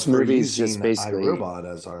 Most we're movies just using basically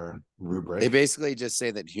iRobot as our rubric. they basically just say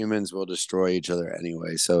that humans will destroy each other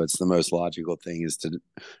anyway. So it's the most logical thing is to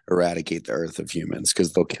eradicate the earth of humans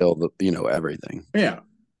because they'll kill everything. Yeah.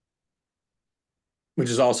 Which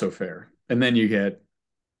is also fair. And then you get,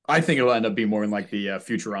 I think it'll end up being more in like the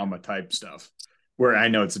Futurama type stuff, where I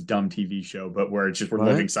know it's a dumb TV show, but where it's just we're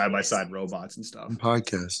living side by side robots and stuff.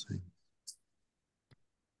 Podcasting.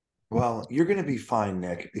 Well, you're going to be fine,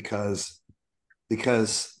 Nick, because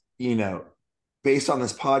based on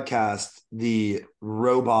this podcast, the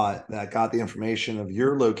robot that got the information of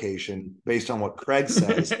your location, based on what Craig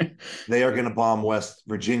says, they are going to bomb West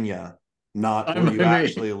Virginia, not where you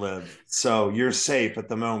actually live. So you're safe at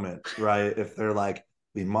the moment, right? If they're like,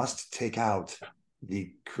 we must take out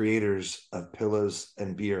the creators of pillows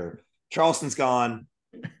and beer. Charleston's gone,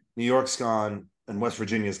 New York's gone, and West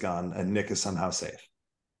Virginia's gone, and Nick is somehow safe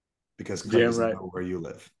because Craig doesn't know where you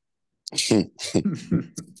live.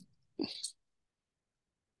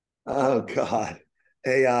 Oh God,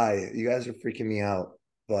 AI! You guys are freaking me out,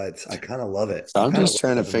 but I kind of love it. I'm just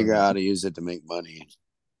trying to figure out how to use it to make money.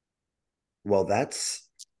 Well, that's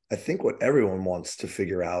I think what everyone wants to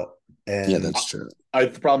figure out. And yeah, that's true.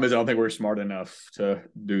 The problem is I don't think we're smart enough to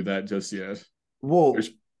do that just yet. Well, there's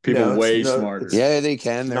people way smarter. Yeah, they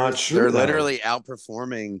can. They're literally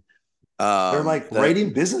outperforming. They're like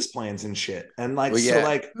writing business plans and shit, and like so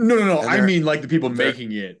like no. I mean like the people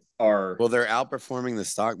making it are. Well, they're outperforming the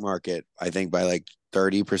stock market. I think by like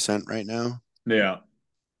 30% right now. Yeah.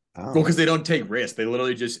 Oh. Well, because they don't take risks. They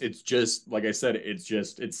literally it's just like I said.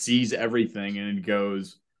 It sees everything and it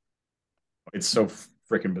goes. It's so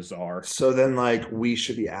freaking bizarre. So then, like, we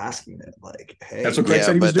should be asking it, like, hey, that's what Craig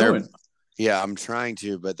said he was doing. Yeah, I'm trying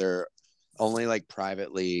to, but they're only like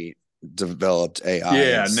privately developed AI.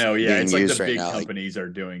 Yeah, no, yeah, it's like the big companies are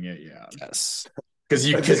doing it. Yeah, yes, because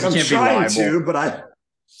you can't be liable. But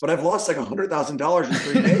I've lost like $100,000 in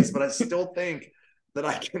 3 days. But I still think that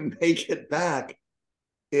I can make it back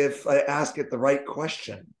if I ask it the right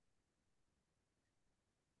question.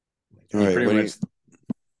 All right,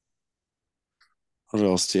 What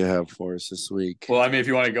else do you have for us this week? Well, I mean, if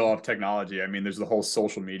you want to go off technology, I mean, there's the whole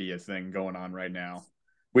social media thing going on right now.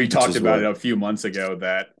 We talked about it a few months ago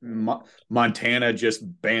that Montana just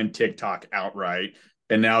banned TikTok outright.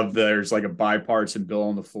 And now there's like a bipartisan bill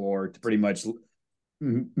on the floor to pretty much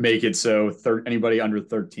make it so anybody under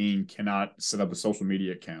 13 cannot set up a social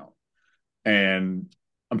media account. And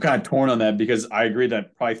I'm kind of torn on that because I agree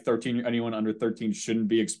that probably anyone under 13 shouldn't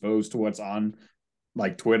be exposed to what's on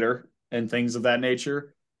like Twitter and things of that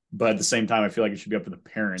nature. But at the same time, I feel like it should be up to the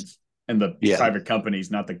parents and the private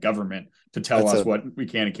companies, not the government, to tell us what we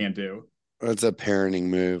can and can't do. That's a parenting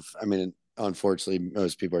move. I mean, unfortunately,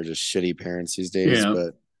 most people are just shitty parents these days. Yeah.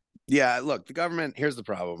 But yeah, look, the government, here's the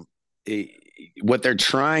problem. What they're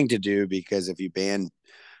trying to do, because if you ban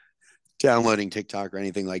downloading TikTok or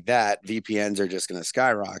anything like that, VPNs are just going to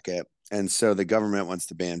skyrocket. And so the government wants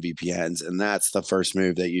to ban VPNs. And that's the first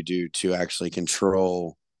move that you do to actually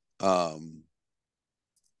control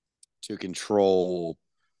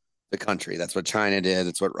the country. That's what China did.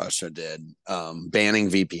 That's what Russia did. Banning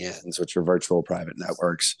VPNs, which are virtual private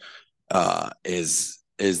networks, is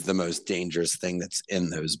the most dangerous thing that's in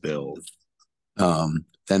those bills.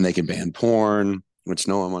 Then they can ban porn, which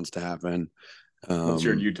no one wants to happen. What's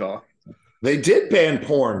here in Utah? They did ban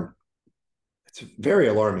porn. It's very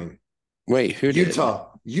alarming. Wait, who did?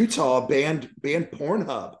 Utah banned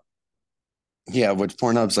Pornhub. Yeah, which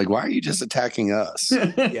Pornhub's like, why are you just attacking us?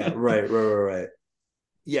 Yeah, right.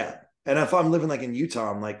 Yeah. And if I'm living like in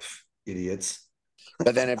Utah, I'm like, idiots.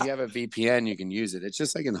 But then if you have a VPN, you can use it. It's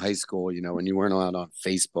just like in high school, you know, when you weren't allowed on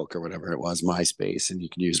Facebook or whatever it was, MySpace, and you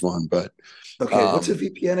can use one. But okay, what's a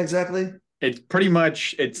VPN exactly? It's pretty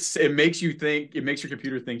much it makes your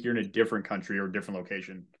computer think you're in a different country or a different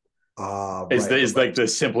location. Is like the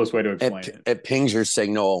simplest way to explain it. It pings your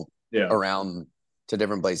signal around to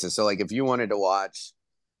different places. So like if you wanted to watch,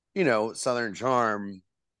 you know, Southern Charm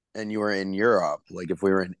and you were in Europe, like if we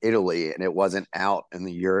were in Italy and it wasn't out in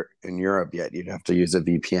Europe yet, you'd have to use a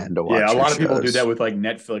VPN to watch. Yeah, a lot of people do that with like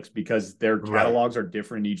Netflix because their catalogs are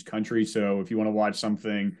different in each country. So if you want to watch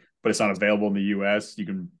something but it's not available in the US, you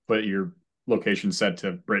can put your location set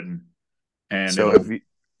to Britain. And so if you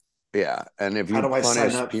how do I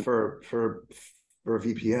sign up for a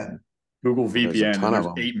VPN? Google VPN, and there's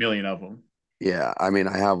 8 million of them. Yeah, I mean,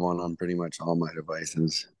 I have one on pretty much all my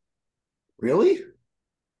devices. Really?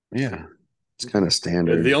 Yeah, it's kind of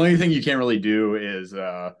standard. The only thing you can't really do is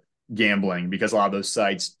gambling because a lot of those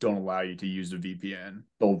sites don't allow you to use the VPN.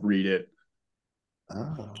 They'll read it.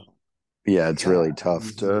 Oh. Yeah, it's really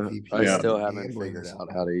tough to. I still haven't figured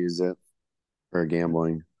out how to use it for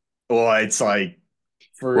gambling. Well, it's like.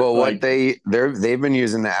 They've been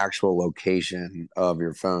using the actual location of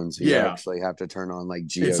your phone, so you actually have to turn on like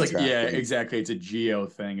geo. It's like exactly. It's a geo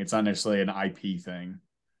thing. It's not necessarily an IP thing.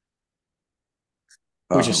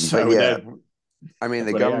 Which is so. I mean,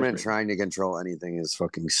 the government trying to control anything is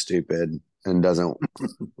fucking stupid and doesn't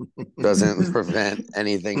prevent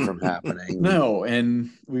anything from happening. No, and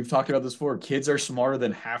we've talked about this before. Kids are smarter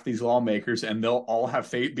than half these lawmakers, and they'll all have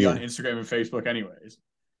be on Instagram and Facebook anyways.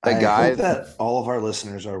 I hope that all of our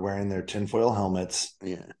listeners are wearing their tinfoil helmets.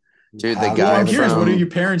 Yeah, dude. I'm curious. What do your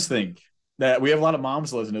parents think? That we have a lot of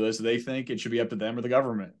moms listen to this. So they think it should be up to them or the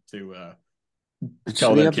government to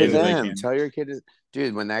tell their kids that they can. Tell your kid,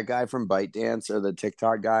 dude. When that guy from ByteDance or the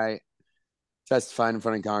TikTok guy testified in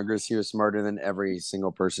front of Congress, he was smarter than every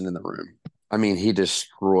single person in the room. I mean, he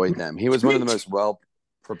destroyed them. He was one of the most well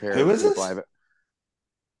prepared. Who is this?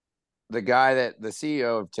 The guy the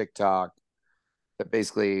CEO of TikTok, that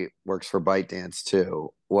basically works for ByteDance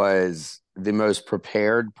too, was the most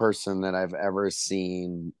prepared person that I've ever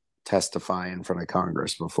seen testify in front of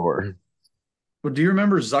Congress before. Well, do you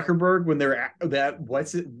remember Zuckerberg when it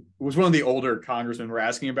was one of the older congressmen were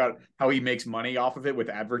asking about how he makes money off of it with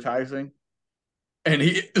advertising? And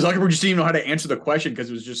Zuckerberg just didn't even know how to answer the question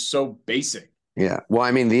because it was just so basic. Yeah. Well,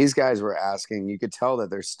 I mean, these guys were asking, you could tell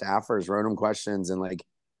that their staffers wrote them questions and like,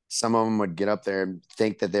 some of them would get up there and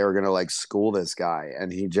think that they were going to like school this guy.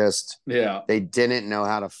 And they didn't know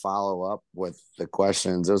how to follow up with the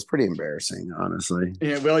questions. It was pretty embarrassing, honestly.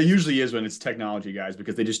 Yeah. Well, it usually is when it's technology guys,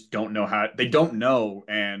 because they just don't know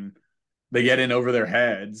and they get in over their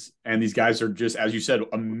heads. And these guys are just, as you said,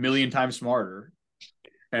 a million times smarter.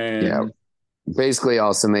 And basically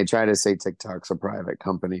Austin, they try to say TikTok's a private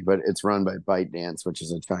company, but it's run by ByteDance, which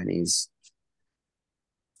is a Chinese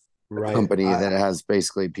company that has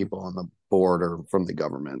basically people on the board or from the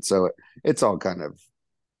government. So it's all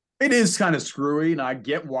it is kind of screwy, and I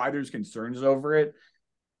get why there's concerns over it.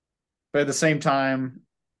 But at the same time,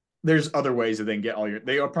 there's other ways to then get all your.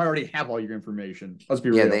 They probably already have all your information. Let's be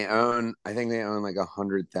Yeah, real. I think they own like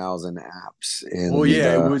 100,000 apps. Well, And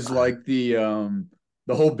yeah, it was like the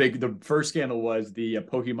first scandal was the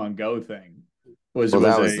Pokemon Go thing. Was well,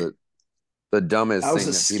 was that was a the dumbest That was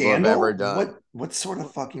thing a that people have ever scandal. done. What sort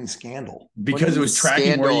of fucking scandal? What do you because it mean was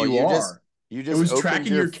tracking where scandal? you are. You It just was opened tracking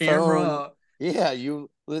your your phone. camera. Yeah,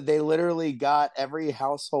 they literally got every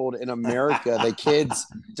household in America, the kids,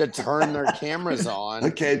 to turn their cameras on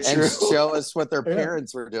Okay, and true. show us what their Yeah.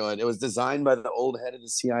 parents were doing. It was designed by the old head of the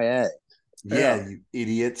CIA. Yeah, Yeah. you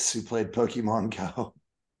idiots who played Pokemon Go.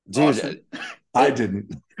 Dude, Austin. I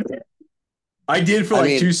didn't. I did for I like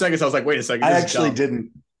mean, 2 seconds. I was like, wait a second. I This is actually dumb.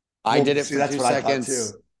 didn't. I Well, did it see, for that's 2 what I thought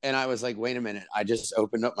seconds. too. And I was like, wait a minute. I just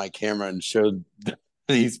opened up my camera and showed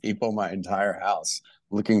these people my entire house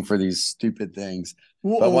looking for these stupid things.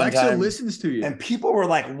 Well, But one Alexa time- listens to you. And people were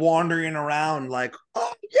like wandering around, like,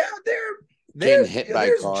 "Oh yeah, Getting hit by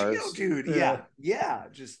there's cars. Geodude." Yeah. Yeah.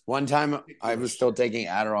 Just One time I was still taking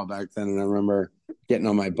Adderall back then, and I remember getting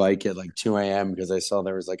on my bike at like 2 a.m. because I saw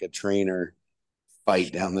there was like a trainer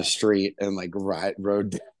fight down the street and like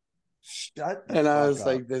road. shut the And I fuck was up.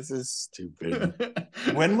 like, this is stupid.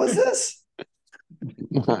 When was this?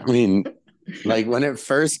 I mean, like when it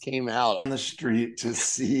first came out, On the street to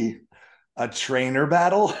see a trainer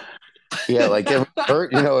battle. yeah, like it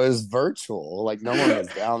was virtual. Like no one was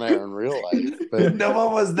down there in real life. But No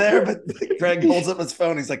one was there, but Craig holds up his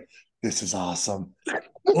phone. He's like, "This is awesome."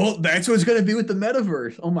 Well, that's what's going to be with the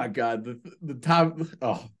metaverse. Oh my God. The top.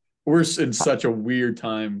 Oh, we're in such a weird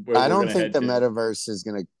time. I don't think the metaverse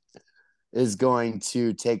is going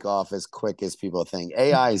to take off as quick as people think.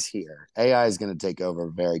 AI is here. AI is going to take over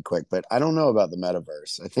very quick, but I don't know about the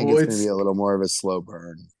metaverse. I think it's going to be a little more of a slow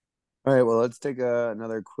burn. All right, well, let's take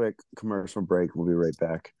another quick commercial break. We'll be right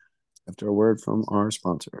back after a word from our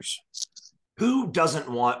sponsors. Who doesn't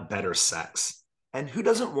want better sex? And who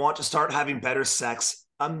doesn't want to start having better sex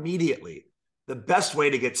immediately? The best way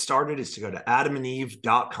to get started is to go to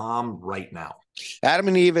adamandeve.com right now. Adam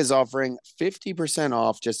and Eve is offering 50%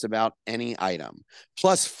 off just about any item,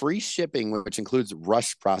 plus free shipping, which includes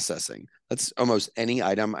rush processing. That's almost any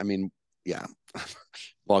item. I mean, yeah,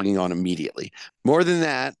 logging on immediately. More than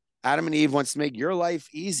that, Adam and Eve wants to make your life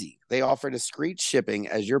easy. They offer discreet shipping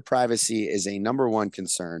as your privacy is a number one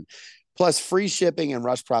concern, plus free shipping and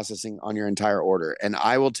rush processing on your entire order. And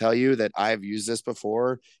I will tell you that I've used this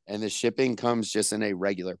before, and the shipping comes just in a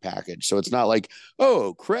regular package. So it's not like,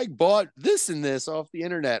 oh, Craig bought this and this off the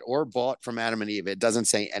internet or bought from Adam and Eve. It doesn't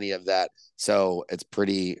say any of that. So it's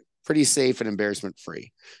pretty safe and embarrassment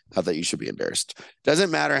free. Not that you should be embarrassed.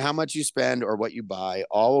 Doesn't matter how much you spend or what you buy,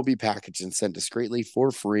 all will be packaged and sent discreetly for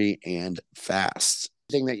free and fast.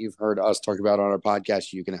 Thing that you've heard us talk about on our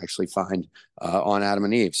podcast, you can actually find on Adam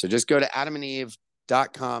and Eve. So just go to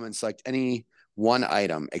adamandeve.com and select any one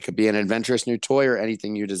item. It could be an adventurous new toy or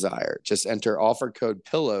anything you desire. Just enter offer code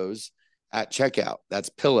PILLOWS at checkout. That's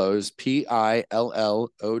pillows, PILLOWS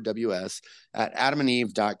at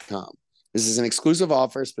adamandeve.com. This is an exclusive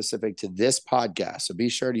offer specific to this podcast. So be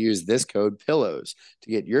sure to use this code PILLOWS to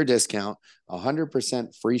get your discount,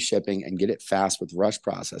 100% free shipping, and get it fast with rush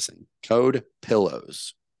processing. Code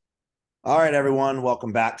PILLOWS. All right, everyone.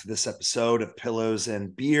 Welcome back to this episode of Pillows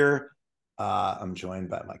and Beer. I'm joined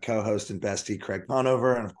by my co-host and bestie, Craig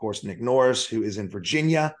Conover, and of course, Nick Norris, who is in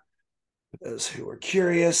Virginia, for those who are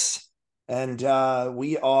curious. And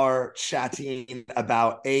we are chatting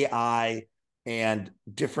about AI and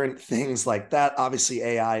different things like that. Obviously,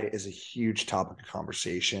 AI is a huge topic of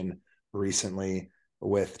conversation recently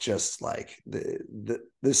with just like the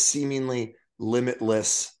seemingly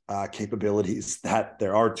limitless capabilities that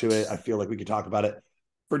there are to it. I feel like we could talk about it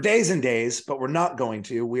for days and days, but we're not going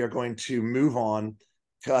to. We are going to move on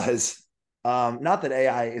because not that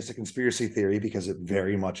AI is a conspiracy theory, because it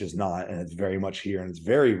very much is not, and it's very much here and it's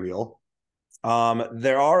very real.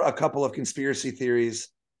 There are a couple of conspiracy theories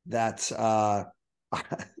that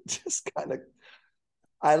just kind of,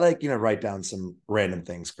 I like, write down some random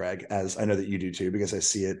things, Craig, as I know that you do too, because I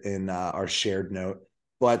see it in our shared note.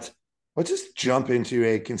 But let's just jump into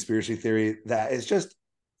a conspiracy theory that is just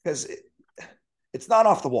because it's not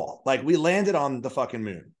off the wall. Like, we landed on the fucking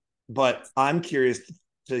moon, but I'm curious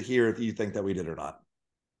to hear if you think that we did or not.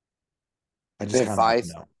 I just kind of want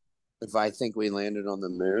to know. If I think we landed on the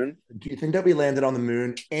moon, do you think that we landed on the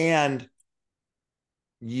moon? And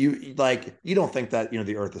you don't think that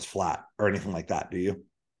the Earth is flat or anything like that, do you?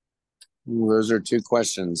 Those are two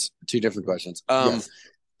different questions. Yes.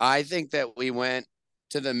 I think that we went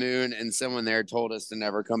to the moon and someone there told us to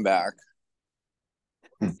never come back.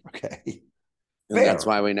 Okay. And that's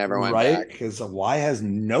why we never went back. Because why has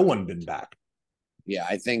no one been back? Yeah,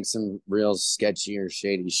 I think some real sketchy or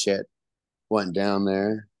shady shit went down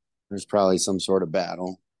there. There's probably some sort of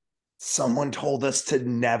battle. Someone told us to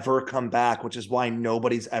never come back, which is why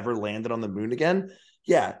nobody's ever landed on the moon again.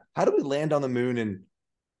 Yeah. How do we land on the moon in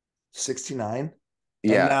 69? And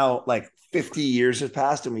Yeah, now like 50 years has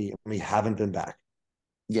passed and we haven't been back.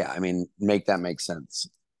 yeah. I mean, make that make sense.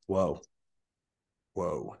 Whoa.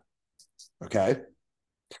 Whoa. Okay.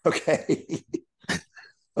 Okay.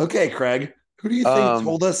 Okay, Craig. Who do you think Um,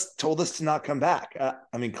 told us to not come back?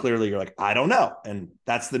 I mean, clearly you're like, I don't know, and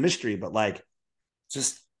that's the mystery. But like,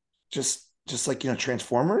 just, just like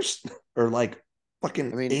Transformers or like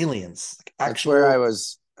fucking I mean, aliens, like that's where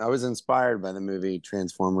actual. I was inspired by the movie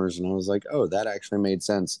Transformers, and I was like, oh, that actually made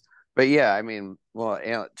sense. But yeah, I mean, well,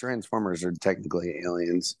 Transformers are technically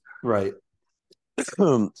aliens. Right.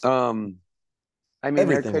 um, I mean,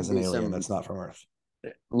 there Everything could is an be alien some that's not from Earth.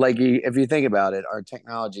 like if you think about it, our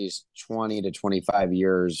technology is 20 to 25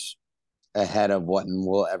 years ahead of what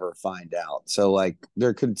we'll ever find out. So like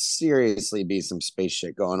there could seriously be some space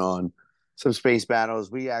shit going on, some space battles.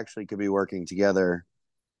 We actually could be working together,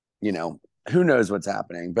 you know, who knows what's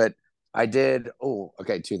happening. But I did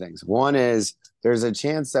okay, two things. One is there's a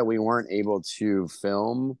chance that we weren't able to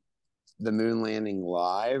film the moon landing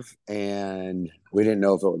live and we didn't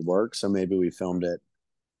know if it would work. So maybe we filmed it,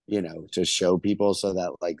 to show people so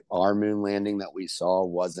that like our moon landing that we saw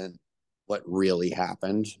wasn't what really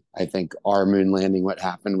happened. I think our moon landing, what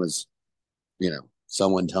happened was,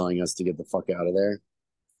 someone telling us to get the fuck out of there.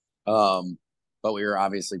 But we were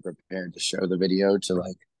obviously prepared to show the video to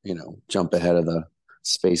like, jump ahead of the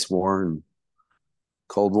space war and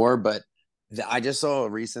Cold War. But I just saw a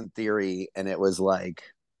recent theory and it was like,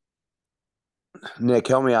 Nick,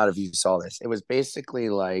 help me out if you saw this. It was basically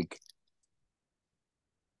like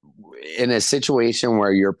in a situation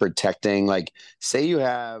where you're protecting, like, say you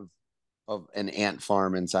have an ant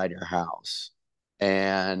farm inside your house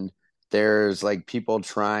and there's like people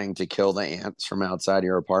trying to kill the ants from outside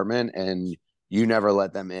your apartment and you never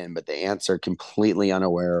let them in, but the ants are completely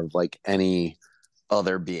unaware of like any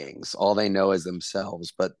other beings. All they know is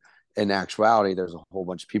themselves. But in actuality, there's a whole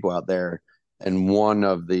bunch of people out there, and one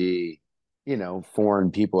of the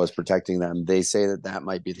foreign people is protecting them. They say that that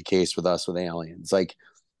might be the case with us with aliens. Like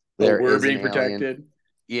Oh, there we're is an being alien. protected.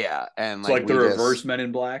 Yeah, and It's like like the we reverse just Men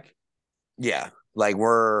in Black. yeah, like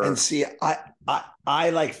we're And see, I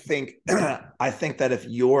like think I think that if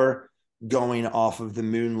you're going off of the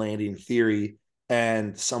moon landing theory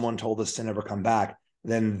and someone told us to never come back,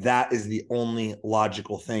 then that is the only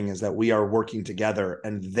logical thing, is that we are working together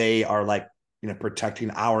and they are like,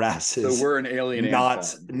 protecting our So asses, we're an alien ant not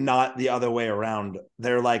farm. not the other way around.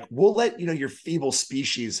 They're like, we'll let your feeble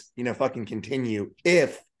species, fucking continue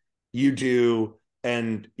if you do,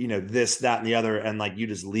 and this, that, and the other, and like you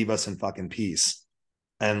just leave us in fucking peace,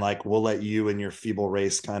 and like we'll let you and your feeble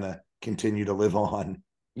race kind of continue to live on.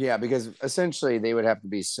 yeah, because essentially they would have to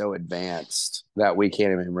be so advanced that we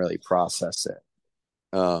can't even really process it.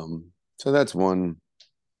 So that's one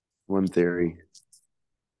theory.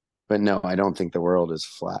 But no, I don't think the world is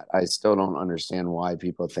flat. I still don't understand why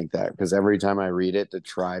people think that because every time I read it to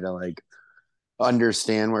try to like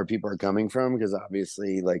understand where people are coming from, because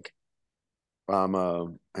obviously like I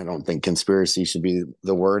don't think conspiracy should be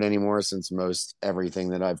the word anymore since most everything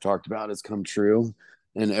that I've talked about has come true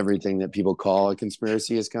and everything that people call a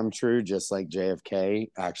conspiracy has come true, just like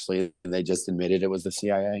JFK. Actually, they just admitted it was the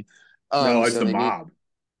CIA. No, it's So the they need, mob.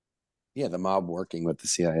 yeah, the mob working with the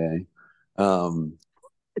CIA.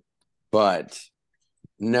 But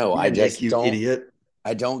no, Yeah, I Nick, just you don't. idiot.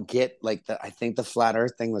 I don't get like the. I think the flat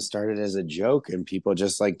Earth thing was started as a joke, and people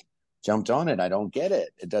just like jumped on it. I don't get it.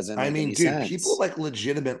 It doesn't I make mean, any dude, people sense. like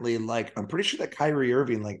legitimately, like, I'm pretty sure that Kyrie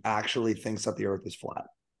Irving like actually thinks that the Earth is flat.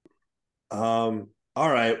 All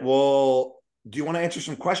right. Well, do you want to answer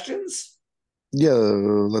some questions? Yeah,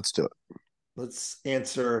 let's do it. Let's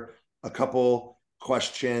answer a couple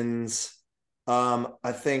questions.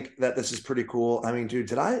 I think that this is pretty cool. I mean, dude,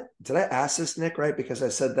 did I ask this, Nick, right? Because I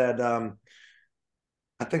said that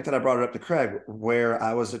I think that I brought it up to Craig, where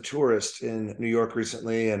I was a tourist in New York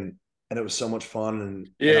recently, and it was so much fun, and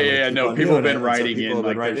Yeah, I'm yeah, going to yeah. keep No, on people have doing been it, and so writing people in have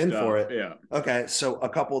been like their writing in for stuff. it. Yeah. Okay, so a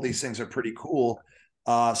couple of these things are pretty cool.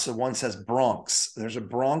 So one says Bronx. There's a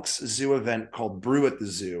Bronx Zoo event called Brew at the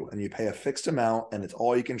Zoo, and you pay a fixed amount, and it's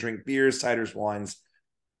all you can drink beers, ciders, wines,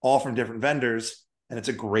 all from different vendors, and it's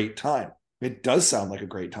a great time. It does sound like a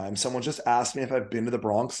great time. Someone just asked me if I've been to the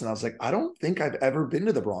Bronx, and I was like, I don't think I've ever been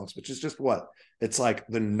to the Bronx, which is just what? It's like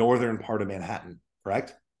the northern part of Manhattan,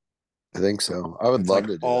 correct? I think so. I would It's love like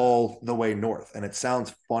to do that. all the way north, and it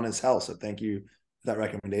sounds fun as hell. So thank you for that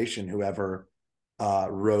recommendation, whoever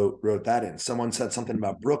wrote that in. Someone said something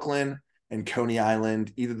about Brooklyn and Coney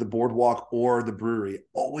Island, either the boardwalk or the brewery.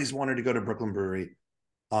 Always wanted to go to Brooklyn Brewery.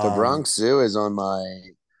 The Bronx Zoo is on my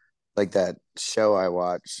like that show I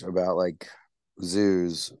watch about like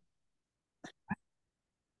zoos.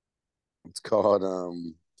 It's called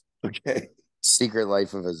Okay. Secret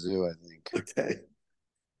Life of a Zoo, I think. Okay.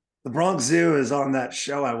 The Bronx Zoo is on that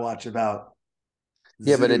show I watch about.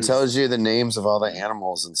 Yeah, but it zoos. tells you the names of all the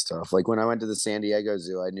animals and stuff. Like when I went to the San Diego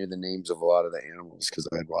Zoo, I knew the names of a lot of the animals because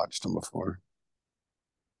I had watched them before.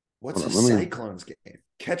 What's a Hold on, let me- Cyclones game?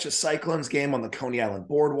 Catch a Cyclones game on the Coney Island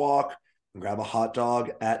boardwalk and grab a hot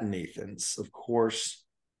dog at Nathan's. Of course.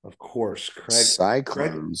 Craig.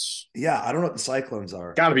 Cyclones. Yeah, I don't know what the Cyclones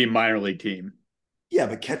are. Got to be minor league team. Yeah,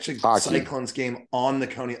 but catch a Hockey. Cyclones game on the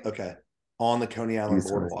Coney Island Youth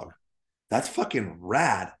boardwalk. hockey. That's fucking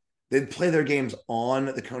rad. They'd play their games on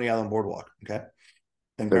the Coney Island boardwalk. Okay.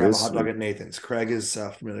 And That grab a is hot dog sweet. at Nathan's. Craig is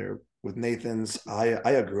familiar with Nathan's.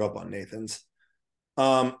 I grew up on Nathan's.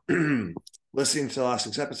 Listening to last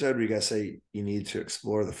week's episode where you guys say you need to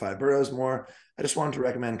explore the 5 boroughs more, I just wanted to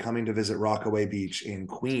recommend coming to visit Rockaway Beach in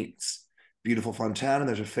Queens. Beautiful, fun town, and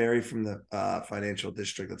there's a ferry from the financial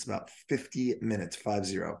district that's about 50 minutes,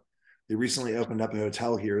 50. They recently opened up a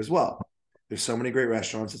hotel here as well. There's so many great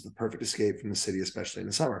restaurants. It's the perfect escape from the city, especially in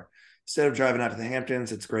the summer. Instead of driving out to the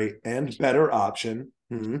Hamptons, it's great and better option.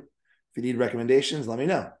 Mm-hmm. If you need recommendations, let me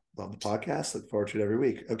know. Love the podcast. Look forward to it every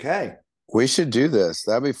week. Okay. We should do this.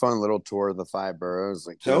 That'd be a fun little tour of the 5 boroughs.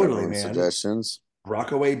 Like Totally, man. Suggestions.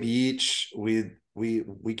 Rockaway Beach. We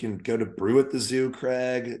can go to Brew at the Zoo,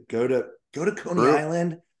 Craig. Go to Coney Brew-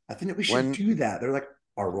 Island. I think that we should do that. They're like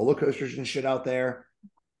our roller coasters and shit out there.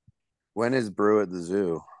 When is Brew at the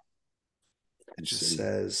Zoo? It just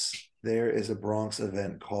says there is a Bronx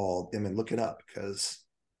event called. I mean, look it up because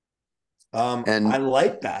And- I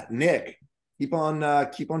like that. Nick, keep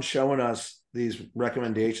on showing us these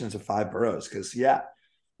recommendations of 5 boroughs because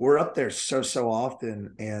we're up there so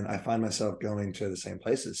often, and I find myself going to the same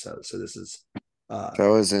places. So this is that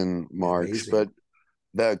was in March, amazing. but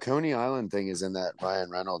the Coney Island thing is in that Ryan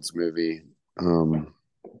Reynolds movie. Coney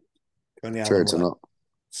Sure, Island, it's what?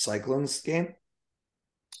 Cyclones game.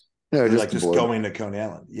 no, Or just like the just board, going to Coney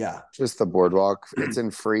Island. Yeah. just the boardwalk. It's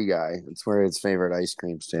in Free Guy. It's where his favorite ice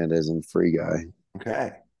cream stand is in Free Guy.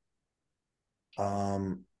 Okay.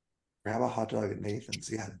 Grab a hot dog at Nathan's.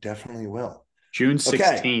 Yeah, definitely will. June Okay.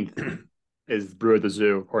 16th is Brew at the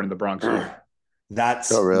Zoo, according to the Bronx Zoo.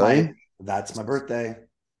 That's Oh, really? that's my birthday.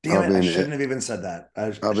 I'll Damn be it! I in shouldn't have even said that.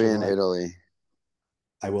 I'll be in Italy.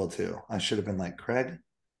 I will too. I should have been like, Craig,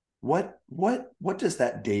 what does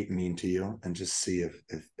that date mean to you? And just see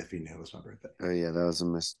if he knew it was my birthday. Oh yeah, that was a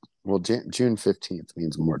miss. Well, June 15th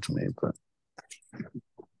means more to me, but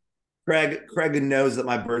Craig knows that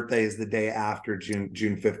my birthday is the day after June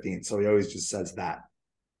 15th, so he always just says that.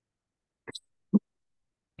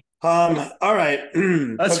 All right.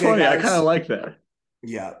 That's Okay, funny. I guys. kind of like that.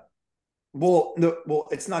 Yeah. Well,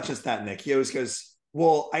 it's not just that, Nick. He always goes,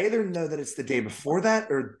 well, I either know that it's the day before that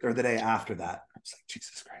or the day after that. I was like,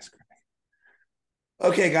 Jesus Christ.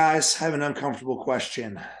 Okay, guys, I have an uncomfortable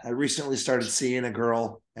question. I recently started seeing a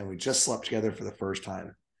girl and we just slept together for the first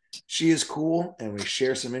time. She is cool and we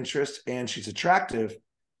share some interests and she's attractive,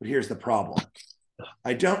 but here's the problem.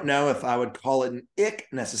 I don't know if I would call it an ick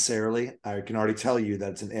necessarily. I can already tell you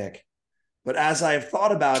that it's an ick. But as I have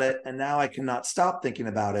thought about it, and now I cannot stop thinking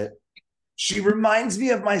about it, she reminds me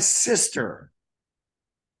of my sister.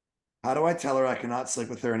 How do I tell her I cannot sleep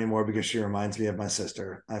with her anymore because she reminds me of my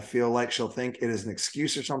sister? I feel like she'll think it is an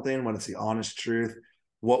excuse or something when it's the honest truth.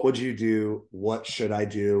 What would you do? What should I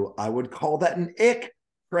do? I would call that an ick,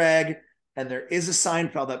 Craig. And there is a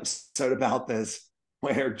Seinfeld episode about this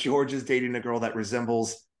where George is dating a girl that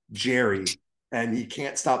resembles Jerry and he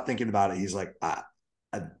can't stop thinking about it. He's like,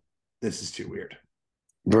 this is too weird.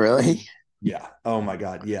 really, Yeah. Oh my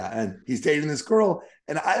God. Yeah. And he's dating this girl.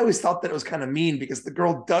 And I always thought that it was kind of mean because the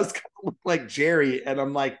girl does kind of look like Jerry. And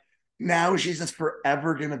I'm like, now she's just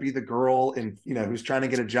forever going to be the girl and who's trying to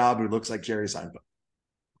get a job who looks like Jerry Seinfeld.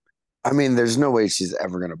 I mean, there's no way she's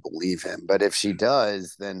ever gonna believe him. But if she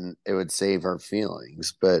does, then it would save her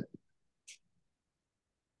feelings. But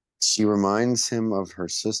she reminds him of her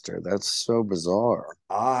sister. That's so bizarre.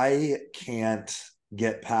 I can't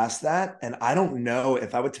get past that. And I don't know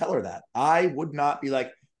if I would tell her that. I would not be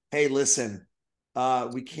like, hey, listen,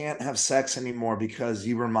 we can't have sex anymore because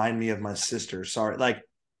you remind me of my sister. Sorry. Like,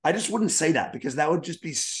 I just wouldn't say that because that would just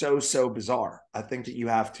be so bizarre. I think that you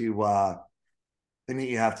have to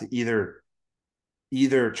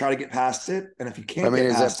either try to get past it. And if you can't I mean,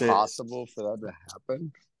 get is past it it, possible for that to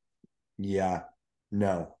happen? yeah,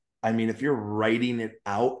 no. I mean, if you're writing it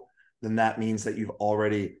out, then that means that you've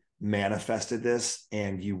already manifested this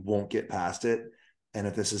and you won't get past it. And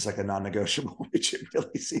if this is like a non-negotiable, which it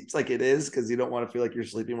really seems like it is, because you don't want to feel like you're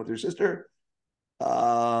sleeping with your sister,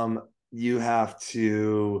 you have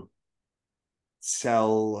to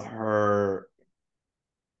tell her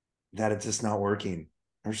that it's just not working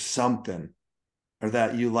or something, or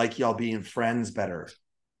that you like y'all being friends better.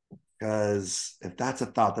 Because if that's a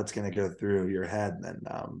thought that's going to go through your head, then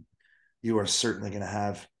you are certainly going to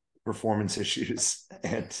have performance issues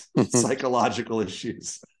and psychological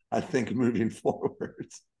issues, I think, moving forward.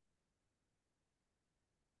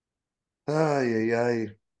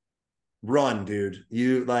 Run, dude.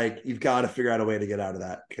 You've got to figure out a way to get out of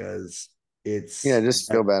that, because it's I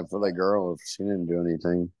just feel bad for the girl if she didn't do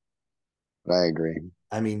anything. But I agree.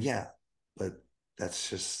 I mean, yeah, but that's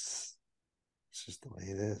just the way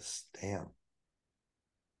it is. Damn.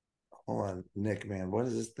 Hold on, Nick, man. What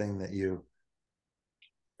is this thing that you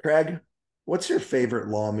Craig, what's your favorite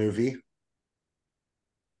law movie?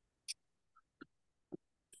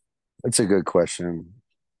 That's a good question.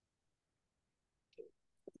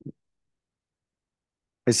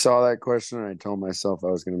 I saw that question and I told myself I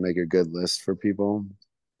was going to make a good list for people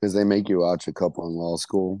because they make you watch a couple in law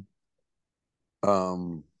school.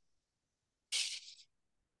 I'll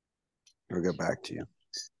get back to you.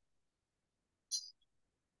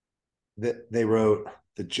 They wrote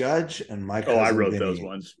The Judge and My Cousin I wrote Vinny. those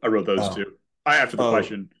ones. I wrote those too. I answered the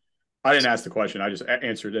question. I didn't ask the question. I just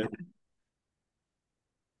answered it.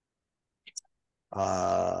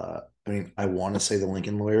 I mean, I want to say The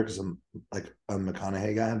Lincoln Lawyer because I'm like a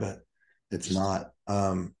McConaughey guy, but it's not.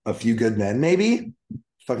 A Few Good Men, maybe.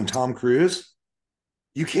 Fucking Tom Cruise.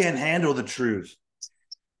 You Can't Handle the Truth.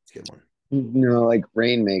 Let's get one. No, like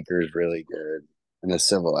Rainmaker is really good in a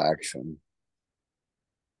civil action.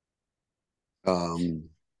 I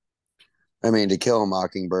mean, To Kill a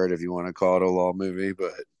Mockingbird, if you want to call it a law movie,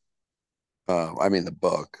 but I mean the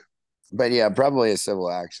book. But yeah, probably a civil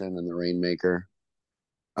action and The Rainmaker.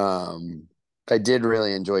 I did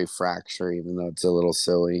really enjoy Fracture, even though it's a little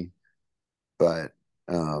silly. But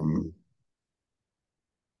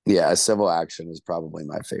yeah, a civil action is probably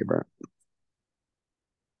my favorite.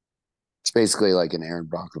 It's basically like an Aaron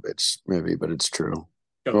Brockovich movie, but it's true.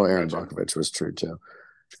 Well, Aaron Brockovich was true too.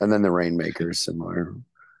 And then The Rainmaker is similar.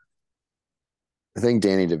 I think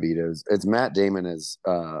Danny DeVito's. It's Matt Damon is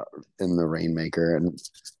in The Rainmaker, and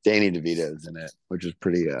Danny DeVito's in it, which is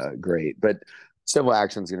pretty great. But civil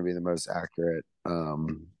action is going to be the most accurate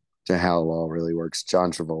to how law really works.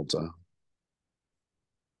 John Travolta.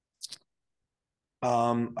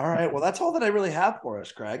 All right. Well, that's all that I really have for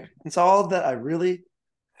us, Craig. It's all that I really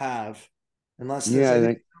have. Unless there's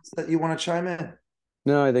anything else that you want to chime in.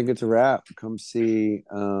 No, I think it's a wrap. Come see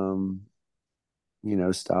Stassi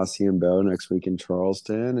and Bo next week in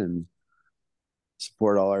Charleston, and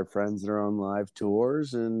support all our friends that are on live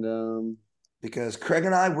tours. And because Craig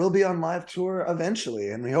and I will be on live tour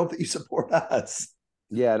eventually, and we hope that you support us.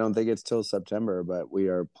 Yeah, I don't think it's till September, but we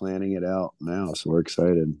are planning it out now, so we're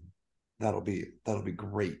excited. That'll be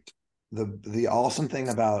great. The awesome thing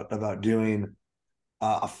about doing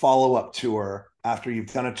a follow-up tour after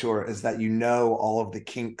you've done a tour is that all of the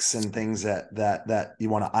kinks and things that you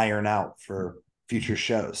want to iron out for future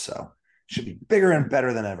shows. So it should be bigger and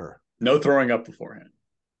better than ever. No throwing up beforehand.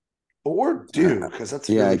 Or do, because that's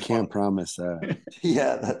really I can't promise that.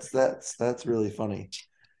 Yeah, that's really funny.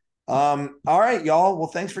 All right, y'all. Well,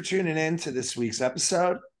 thanks for tuning in to this week's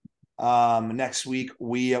episode. Next week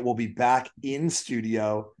we will be back in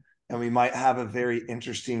studio, and we might have a very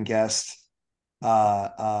interesting guest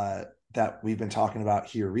that we've been talking about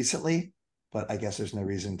here recently, but I guess there's no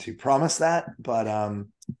reason to promise that. But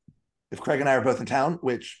if Craig and I are both in town,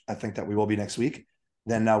 which I think that we will be next week,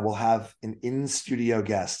 then we'll have an in-studio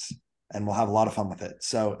guest, and we'll have a lot of fun with it.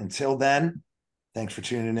 So until then, thanks for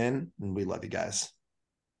tuning in, and we love you guys.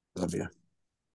 Love you.